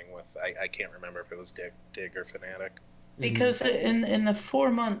scrimming with. I can't remember if it was Dig or Fnatic. Because in the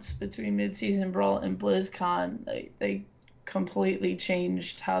 4 months between mid-season brawl and BlizzCon, they completely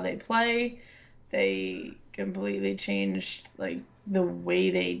changed how they play. They completely changed like the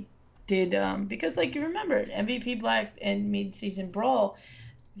way they did because like you remember MVP Black and mid-season brawl,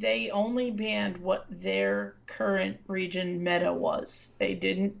 they only banned what their current region meta was. They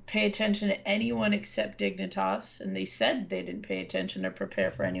didn't pay attention to anyone except Dignitas, and they said they didn't pay attention or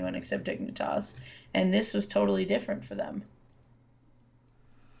prepare for anyone except Dignitas, and this was totally different for them.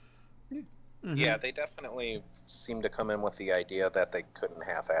 Yeah, they definitely seemed to come in with the idea that they couldn't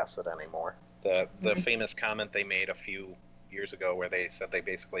half-ass it anymore. The famous comment they made a few years ago where they said they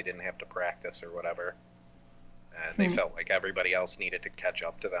basically didn't have to practice or whatever, and they felt like everybody else needed to catch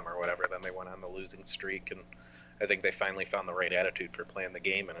up to them or whatever. Then they went on the losing streak, and I think they finally found the right attitude for playing the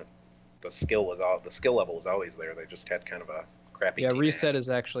game, and the skill level was always there. They just had kind of a crappy team. Reset is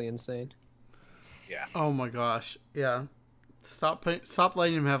actually insane. Yeah. Oh my gosh. Yeah. Stop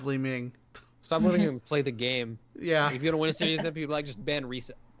letting him have Li Ming. Stop letting him play the game. Yeah. If you're gonna win a series, then people like just ban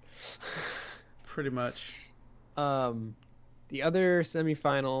Reset. Pretty much. The other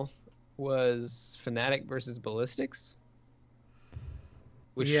semifinal was Fnatic versus Ballistics,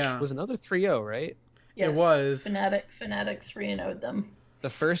 which was another 3-0, right? Yes, it was. Fnatic 3-0'd them. The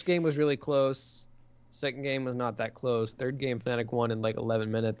first game was really close. Second game was not that close. Third game, Fnatic won in like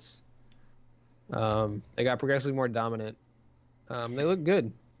 11 minutes. They got progressively more dominant. They looked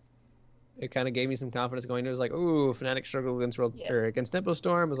good. It kind of gave me some confidence going into it. It was like, ooh, Fnatic struggled against Tempo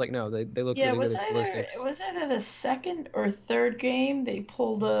Storm. It was like, no, they look really good against Ballistics. It was either the second or third game they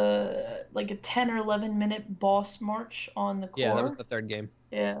pulled a 10 or 11 minute boss march on the core. Yeah, that was the third game.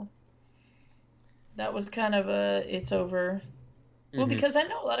 Yeah. That was kind of it's over Well, because I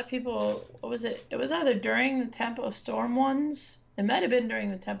know a lot of people. What was it? It was either during the Tempo Storm ones. It might have been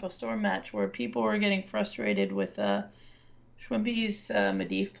during the Tempo Storm match where people were getting frustrated with Schwimpy's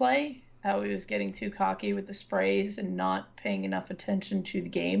Medivh play. How he was getting too cocky with the sprays and not paying enough attention to the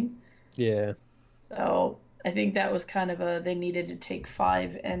game. Yeah. So I think that was kind of they needed to take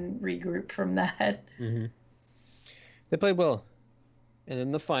 5 and regroup from that. Mm-hmm. They played well. And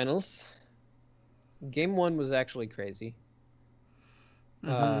in the finals, game 1 was actually crazy.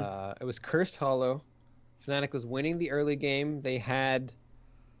 It was Cursed Hollow. Fnatic was winning the early game. They had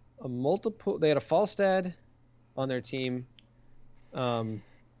a Falstad on their team. And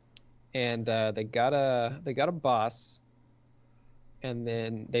they got a boss. And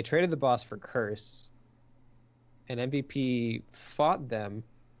then they traded the boss for Curse. And MVP fought them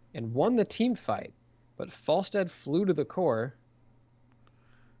and won the team fight. But Falstad flew to the core.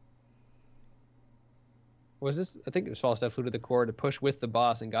 I think it was Falstad flew to the core to push with the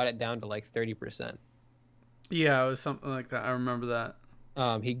boss and got it down to like 30%. Yeah, it was something like that. I remember that.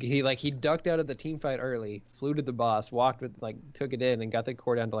 He ducked out of the team fight early, flew to the boss, took it in and got the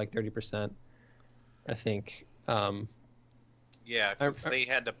core down to like 30%. I think. Yeah, because they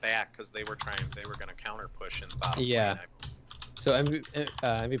had to back because they were going to counter push in the bottom. Yeah. Lane. So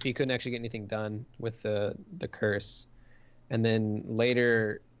MVP couldn't actually get anything done with the curse, and then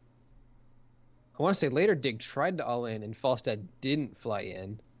later. I want to say later Dig tried to all in and Falstad didn't fly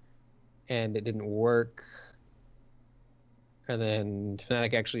in, and it didn't work. And then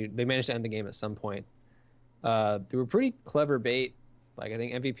Fnatic they managed to end the game at some point. They were pretty clever bait. Like I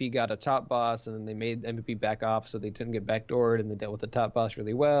think MVP got a top boss, and then they made MVP back off so they didn't get backdoored, and they dealt with the top boss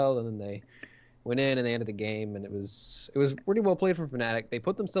really well, and then they went in and they ended the game, and it was pretty well played from Fnatic. They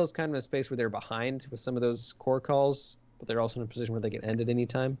put themselves kind of in a space where they're behind with some of those core calls, but they're also in a position where they can end at any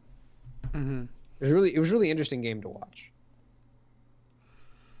time. Mm-hmm. It was a really interesting game to watch.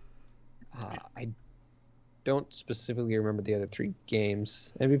 I don't specifically remember the other 3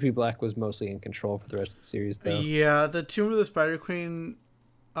 games. MVP Black was mostly in control for the rest of the series, though. Yeah, the Tomb of the Spider Queen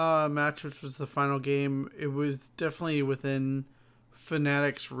match, which was the final game, it was definitely within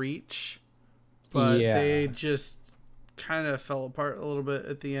Fnatic's reach, but they just kind of fell apart a little bit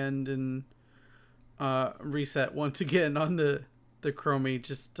at the end and reset once again on the Chromie.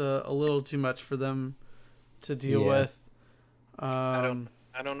 Just a little too much for them to deal with.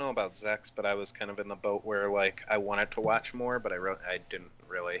 I don't know about Zex, but I was kind of in the boat where like I wanted to watch more, but I didn't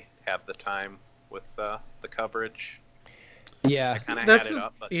really have the time with the coverage. Yeah, I kind of had it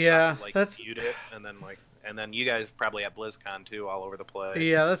up, but that's viewed it, and then you guys probably have BlizzCon too, all over the place.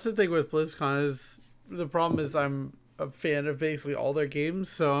 Yeah, that's the thing with BlizzCon is the problem is I'm a fan of basically all their games,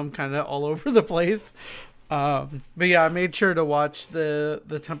 so I'm kind of all over the place. But yeah, I made sure to watch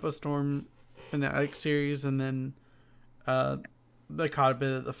the Tempo Storm Fnatic series, and then I caught a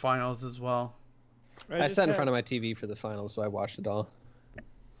bit of the finals as well. I sat in front of my TV for the finals, so I watched it all.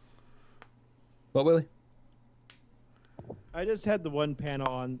 What, Willie? I just had the one panel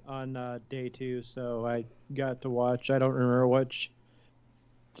on day 2, so I got to watch. I don't remember which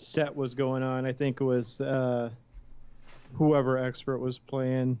set was going on. I think it was whoever Expert was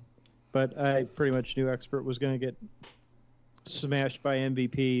playing, but I pretty much knew Expert was going to get smashed by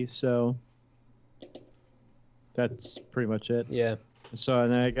MVP, so that's pretty much it. Yeah. So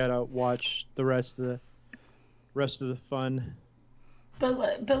and then I gotta watch the rest of the fun.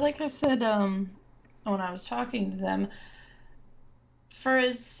 But like I said, when I was talking to them, for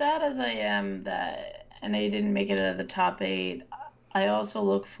as sad as I am that NA didn't make it out of the top 8, I also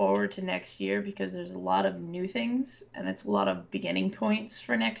look forward to next year because there's a lot of new things and it's a lot of beginning points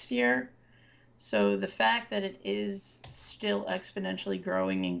for next year. So the fact that it is still exponentially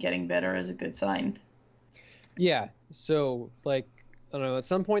growing and getting better is a good sign. Yeah. So like I don't know. At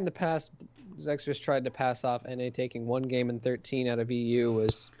some point in the past, Zex just tried to pass off NA taking 1 game in 13 out of EU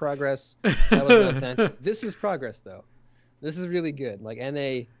was progress. That was nonsense. This is progress, though. This is really good. Like,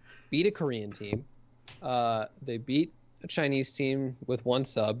 NA beat a Korean team. They beat a Chinese team with 1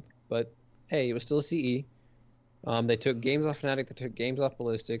 sub, but hey, it was still CE. They took games off Fnatic. They took games off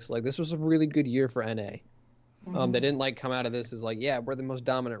Ballistics. Like, this was a really good year for NA. They didn't come out of this as yeah, we're the most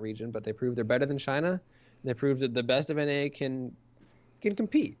dominant region, but they proved they're better than China. They proved that the best of NA can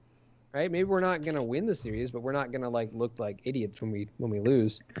compete, right? Maybe we're not gonna win the series, but we're not gonna look like idiots when we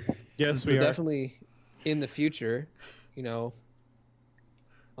lose. Yes, so we are. Definitely in the future, NA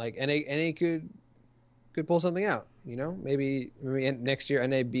could pull something out. Maybe next year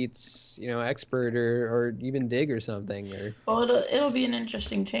NA beats Expert or even Dig or something. Well, it'll be an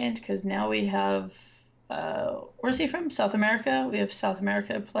interesting change because now we have where's he from? South America. We have South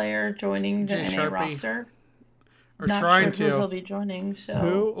America player joining the NA roster. Or Not trying sure who to. he'll be joining. So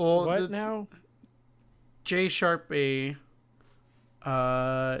Who? Well, What that's- now? J Sharp A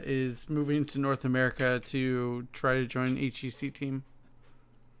is moving to North America to try to join HEC team.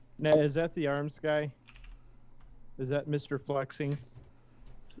 Now, is that the arms guy? Is that Mr. Flexing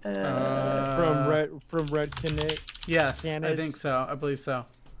from Red Canic? Yes, I Canids? think so. I believe so.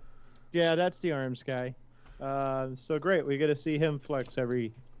 Yeah, that's the arms guy. So great, we get to see him flex every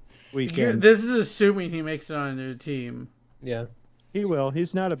Here, weekend. this is assuming he makes it on a new team. Yeah. He will.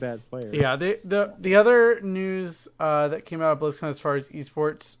 He's not a bad player. Yeah, the other news that came out of BlizzCon as far as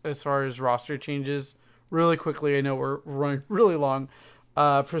esports, as far as roster changes, really quickly, I know we're running really long.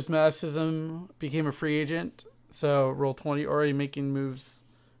 Prismaticism became a free agent, so Roll20 already making moves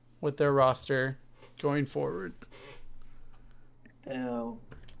with their roster going forward. Ew.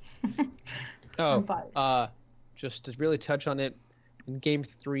 Oh, just to really touch on it, in Game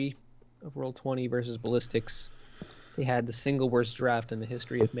 3 of Roll20 versus Ballistics, they had the single worst draft in the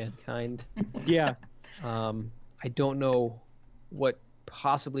history of mankind. Yeah. I don't know what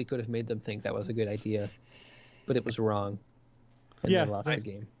possibly could have made them think that was a good idea, but it was wrong. And Yeah, they lost the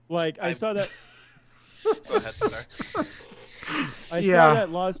game. Like I saw that. Go ahead, sir. I Yeah. saw that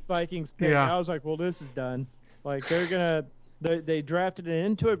Lost Vikings pick. Yeah. I was like, well, this is done. Like they're gonna. They drafted it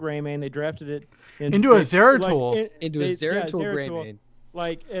into a Greymane. They drafted it Into a Zeratul. Into a Zeratul Greymane.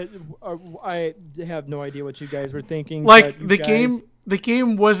 Like I have no idea what you guys were thinking. Like but you the guys-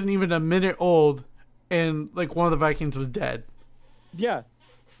 game wasn't even a minute old, and like one of the Vikings was dead. Yeah.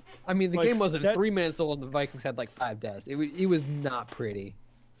 I mean, the Like, game wasn't that- 3 minutes old and the Vikings had like 5 deaths. It was not pretty.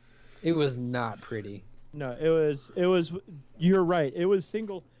 It was not pretty. No, it was. You're right. It was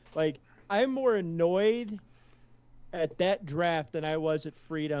single. Like I'm more annoyed at that draft than I was at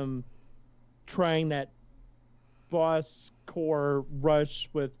Freedom, trying that boss core rush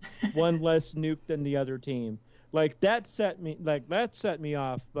with one less nuke than the other team. Like that set me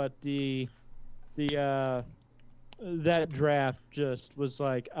off. But that draft just was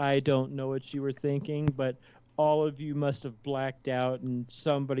like, I don't know what you were thinking, but all of you must have blacked out and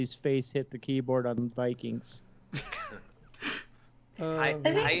somebody's face hit the keyboard on Vikings.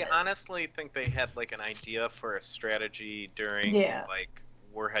 I honestly think they had like an idea for a strategy during Yeah. like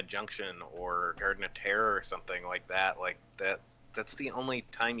Warhead Junction or Garden of Terror or something like that. Like that's the only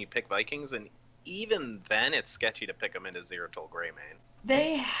time you pick Vikings, and even then it's sketchy to pick them into Zeratul Greymane.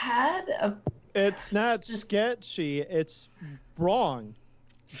 They had a. It's not It's just- sketchy. It's wrong.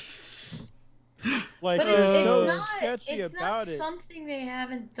 Like But there's no it's not. sketchy It's about not it. something they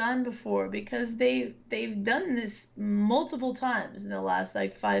haven't done before because they've done this multiple times in the last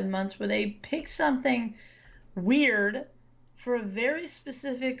like 5 months where they pick something weird for a very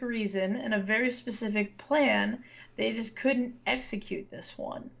specific reason and a very specific plan. They just couldn't execute this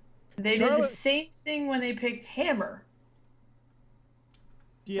one. They did Charlotte- the same thing when they picked Hammer.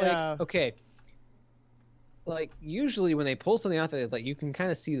 Yeah. Like, okay. Like usually when they pull something out there, like you can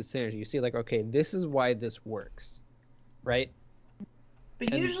kind of see the synergy. You see, like, okay, this is why this works, right?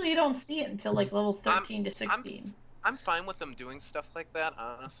 But And- usually you don't see it until like level 13 to 16. I'm fine with them doing stuff like that,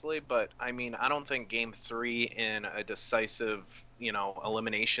 honestly, but I mean, I don't think Game 3 in a decisive,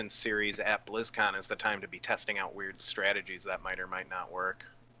 elimination series at BlizzCon is the time to be testing out weird strategies that might or might not work.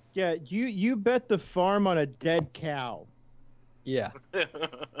 Yeah, you bet the farm on a dead cow. Yeah.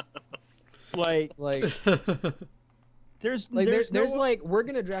 Like Like, there's there's no, like, we're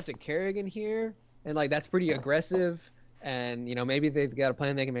gonna draft a Kerrigan here, and like that's pretty aggressive, and maybe they've got a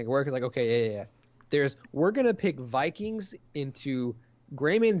plan they can make it work. It's like, okay, yeah. We're gonna pick Vikings into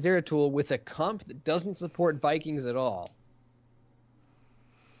Greymane Zeratul with a comp that doesn't support Vikings at all.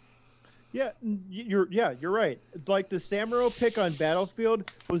 Yeah, you're right. Like the Samuro pick on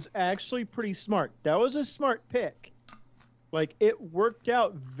Battlefield was actually pretty smart. That was a smart pick. Like it worked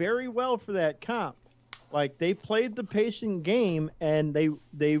out very well for that comp. Like they played the patient game and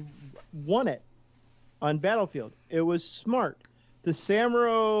they won it on Battlefield. It was smart. The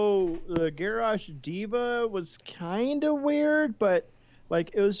Samuro, the Garrosh Diva was kind of weird, but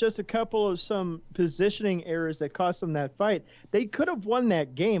like it was just a couple of some positioning errors that cost them that fight. They could have won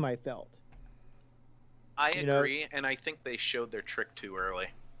that game, I felt. I You know- agree, and I think they showed their trick too early.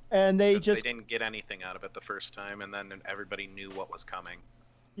 And they 'Cause just they didn't get anything out of it the first time, and then everybody knew what was coming.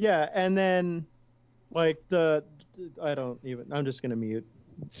 yeah, and then like I'm just gonna mute.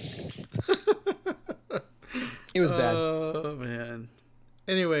 It was bad. Oh man.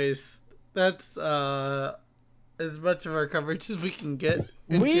 Anyways, that's as much of our coverage as we can get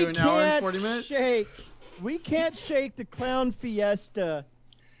into an hour and 40 minutes. We can't shake the clown fiesta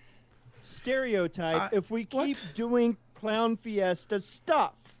stereotype if we keep what? doing clown fiesta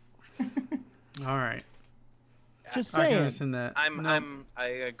stuff. All right. Just I can saying. understand that. I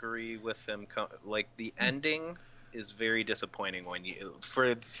agree with him. Like the ending is very disappointing when you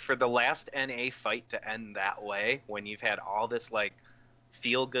for the last NA fight to end that way, when you've had all this like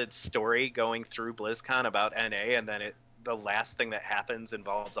feel good story going through BlizzCon about NA, and then the last thing that happens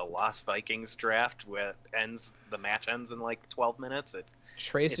involves a Lost Vikings draft where the match ends in like 12 minutes.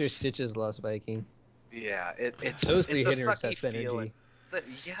 Tracer Stitches Lost Viking. Yeah, it's Those three it's a hitting sucky recess energy. feeling.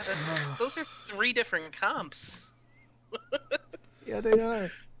 Those are 3 different comps. Yeah, they are.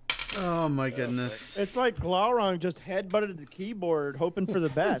 Oh my goodness. It's like Glaurung just headbutted the keyboard, hoping for the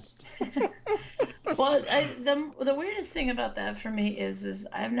best. Well, the weirdest thing about that for me is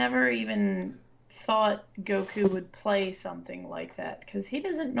I've never even thought Goku would play something like that, because he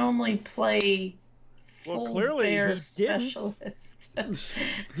doesn't normally play full clearly bear he didn't. specialist.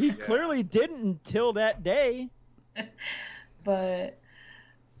 He clearly didn't until that day. But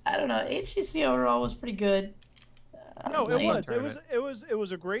I don't know. HGC overall was pretty good. No, it was. tournament. It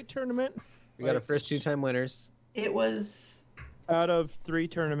was a great tournament. We got our first 2-time winners It was. Out of 3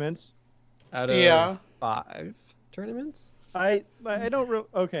 tournaments. out of 5 tournaments. I don't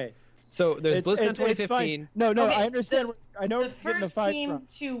okay. So there's BlizzCon it's 2015. fine. No, Okay, I understand. I know The it's getting a first 5 team from.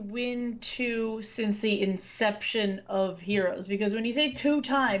 to win 2 since the inception of Heroes. Because when you say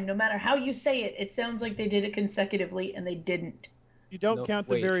 2-time, no matter how you say it, it sounds like they did it consecutively, and they didn't. You don't No, count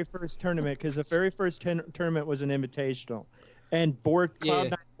wait. the very first tournament, because the very first tournament was an invitational, and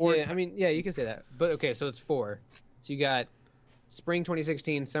Cloud9 board. Yeah, I mean, yeah, you can say that. But okay, so it's 4. So you got spring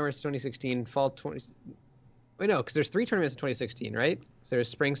 2016, summer 2016, fall 20. Wait, no, because there's 3 tournaments in 2016, right? So there's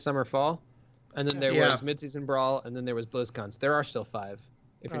spring, summer, fall, and then there was midseason brawl, and then there was BlizzCon. So there are still 5,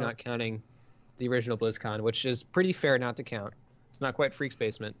 if you're not counting the original BlizzCon, which is pretty fair not to count. It's not quite Freak's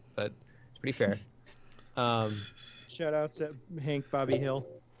Basement, but it's pretty fair. Shout outs at Hank Bobby Hill.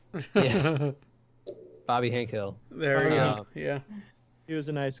 Yeah. Bobby Hank Hill. There we go. Yeah. He was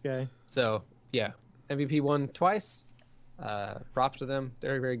a nice guy. So yeah, MVP won twice. Props to them.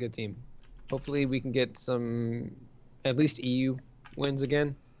 They're a very good team. Hopefully we can get some, at least EU wins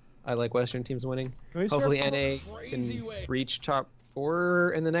again. I like Western teams winning. Can we start Hopefully NA can reach top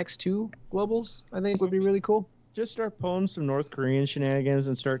 4 in the next 2 globals. I think would be really cool. just start pulling some North Korean shenanigans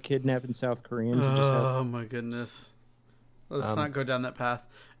and start kidnapping South Koreans. And just have... Oh my goodness. Let's not go down that path.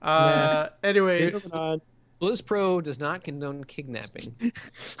 Nah. Anyways, BlizzPro does not condone kidnapping.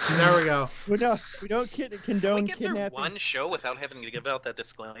 there we go. We don't Can condone we get through kidnapping. one show without having to give out that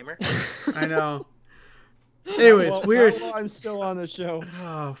disclaimer? I know. Anyways, I'm still on the show.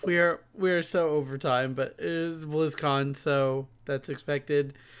 Oh, we are so over time, but it is BlizzCon, so that's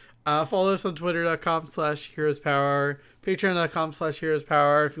expected. Follow us on twitter.com/heroespower,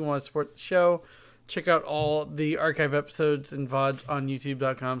 patreon.com/heroespower if you want to support the show. Check out all the archive episodes and VODs on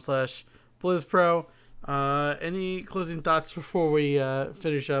youtube.com/BlizzPro. Any closing thoughts before we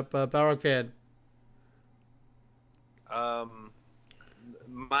finish up? Balrog fan.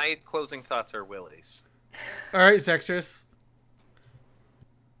 My closing thoughts are Willie's. All right, Zextrus.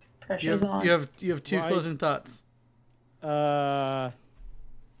 Pressure's on. You have two Why- closing thoughts.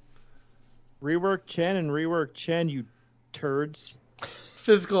 Rework Chen and rework Chen, you turds.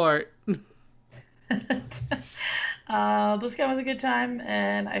 Physical art. BlizzCon was a good time,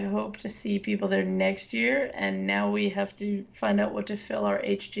 and I hope to see people there next year. And now we have to find out what to fill our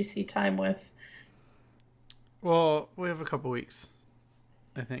HGC time with. Well, we have a couple weeks,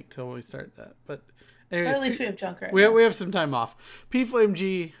 I think, till we start that. But anyways, Or at least we have junk right we now. have some time off.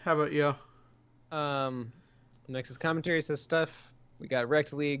 P-Flame-G, how about you? Nexus commentary says stuff. We got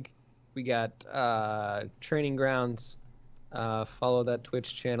Rect League. We got Training Grounds. Follow that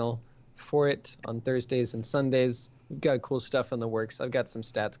Twitch channel for it on Thursdays and Sundays. We've got cool stuff in the works. I've got some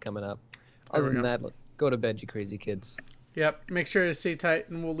stats coming up. Other than that, go to bed, you crazy kids. Yep. Make sure to stay tight,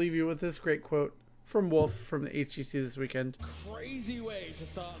 and we'll leave you with this great quote from Wolf from the HGC this weekend. Crazy way to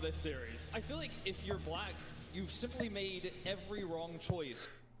start this series. I feel like if you're black, you've simply made every wrong choice.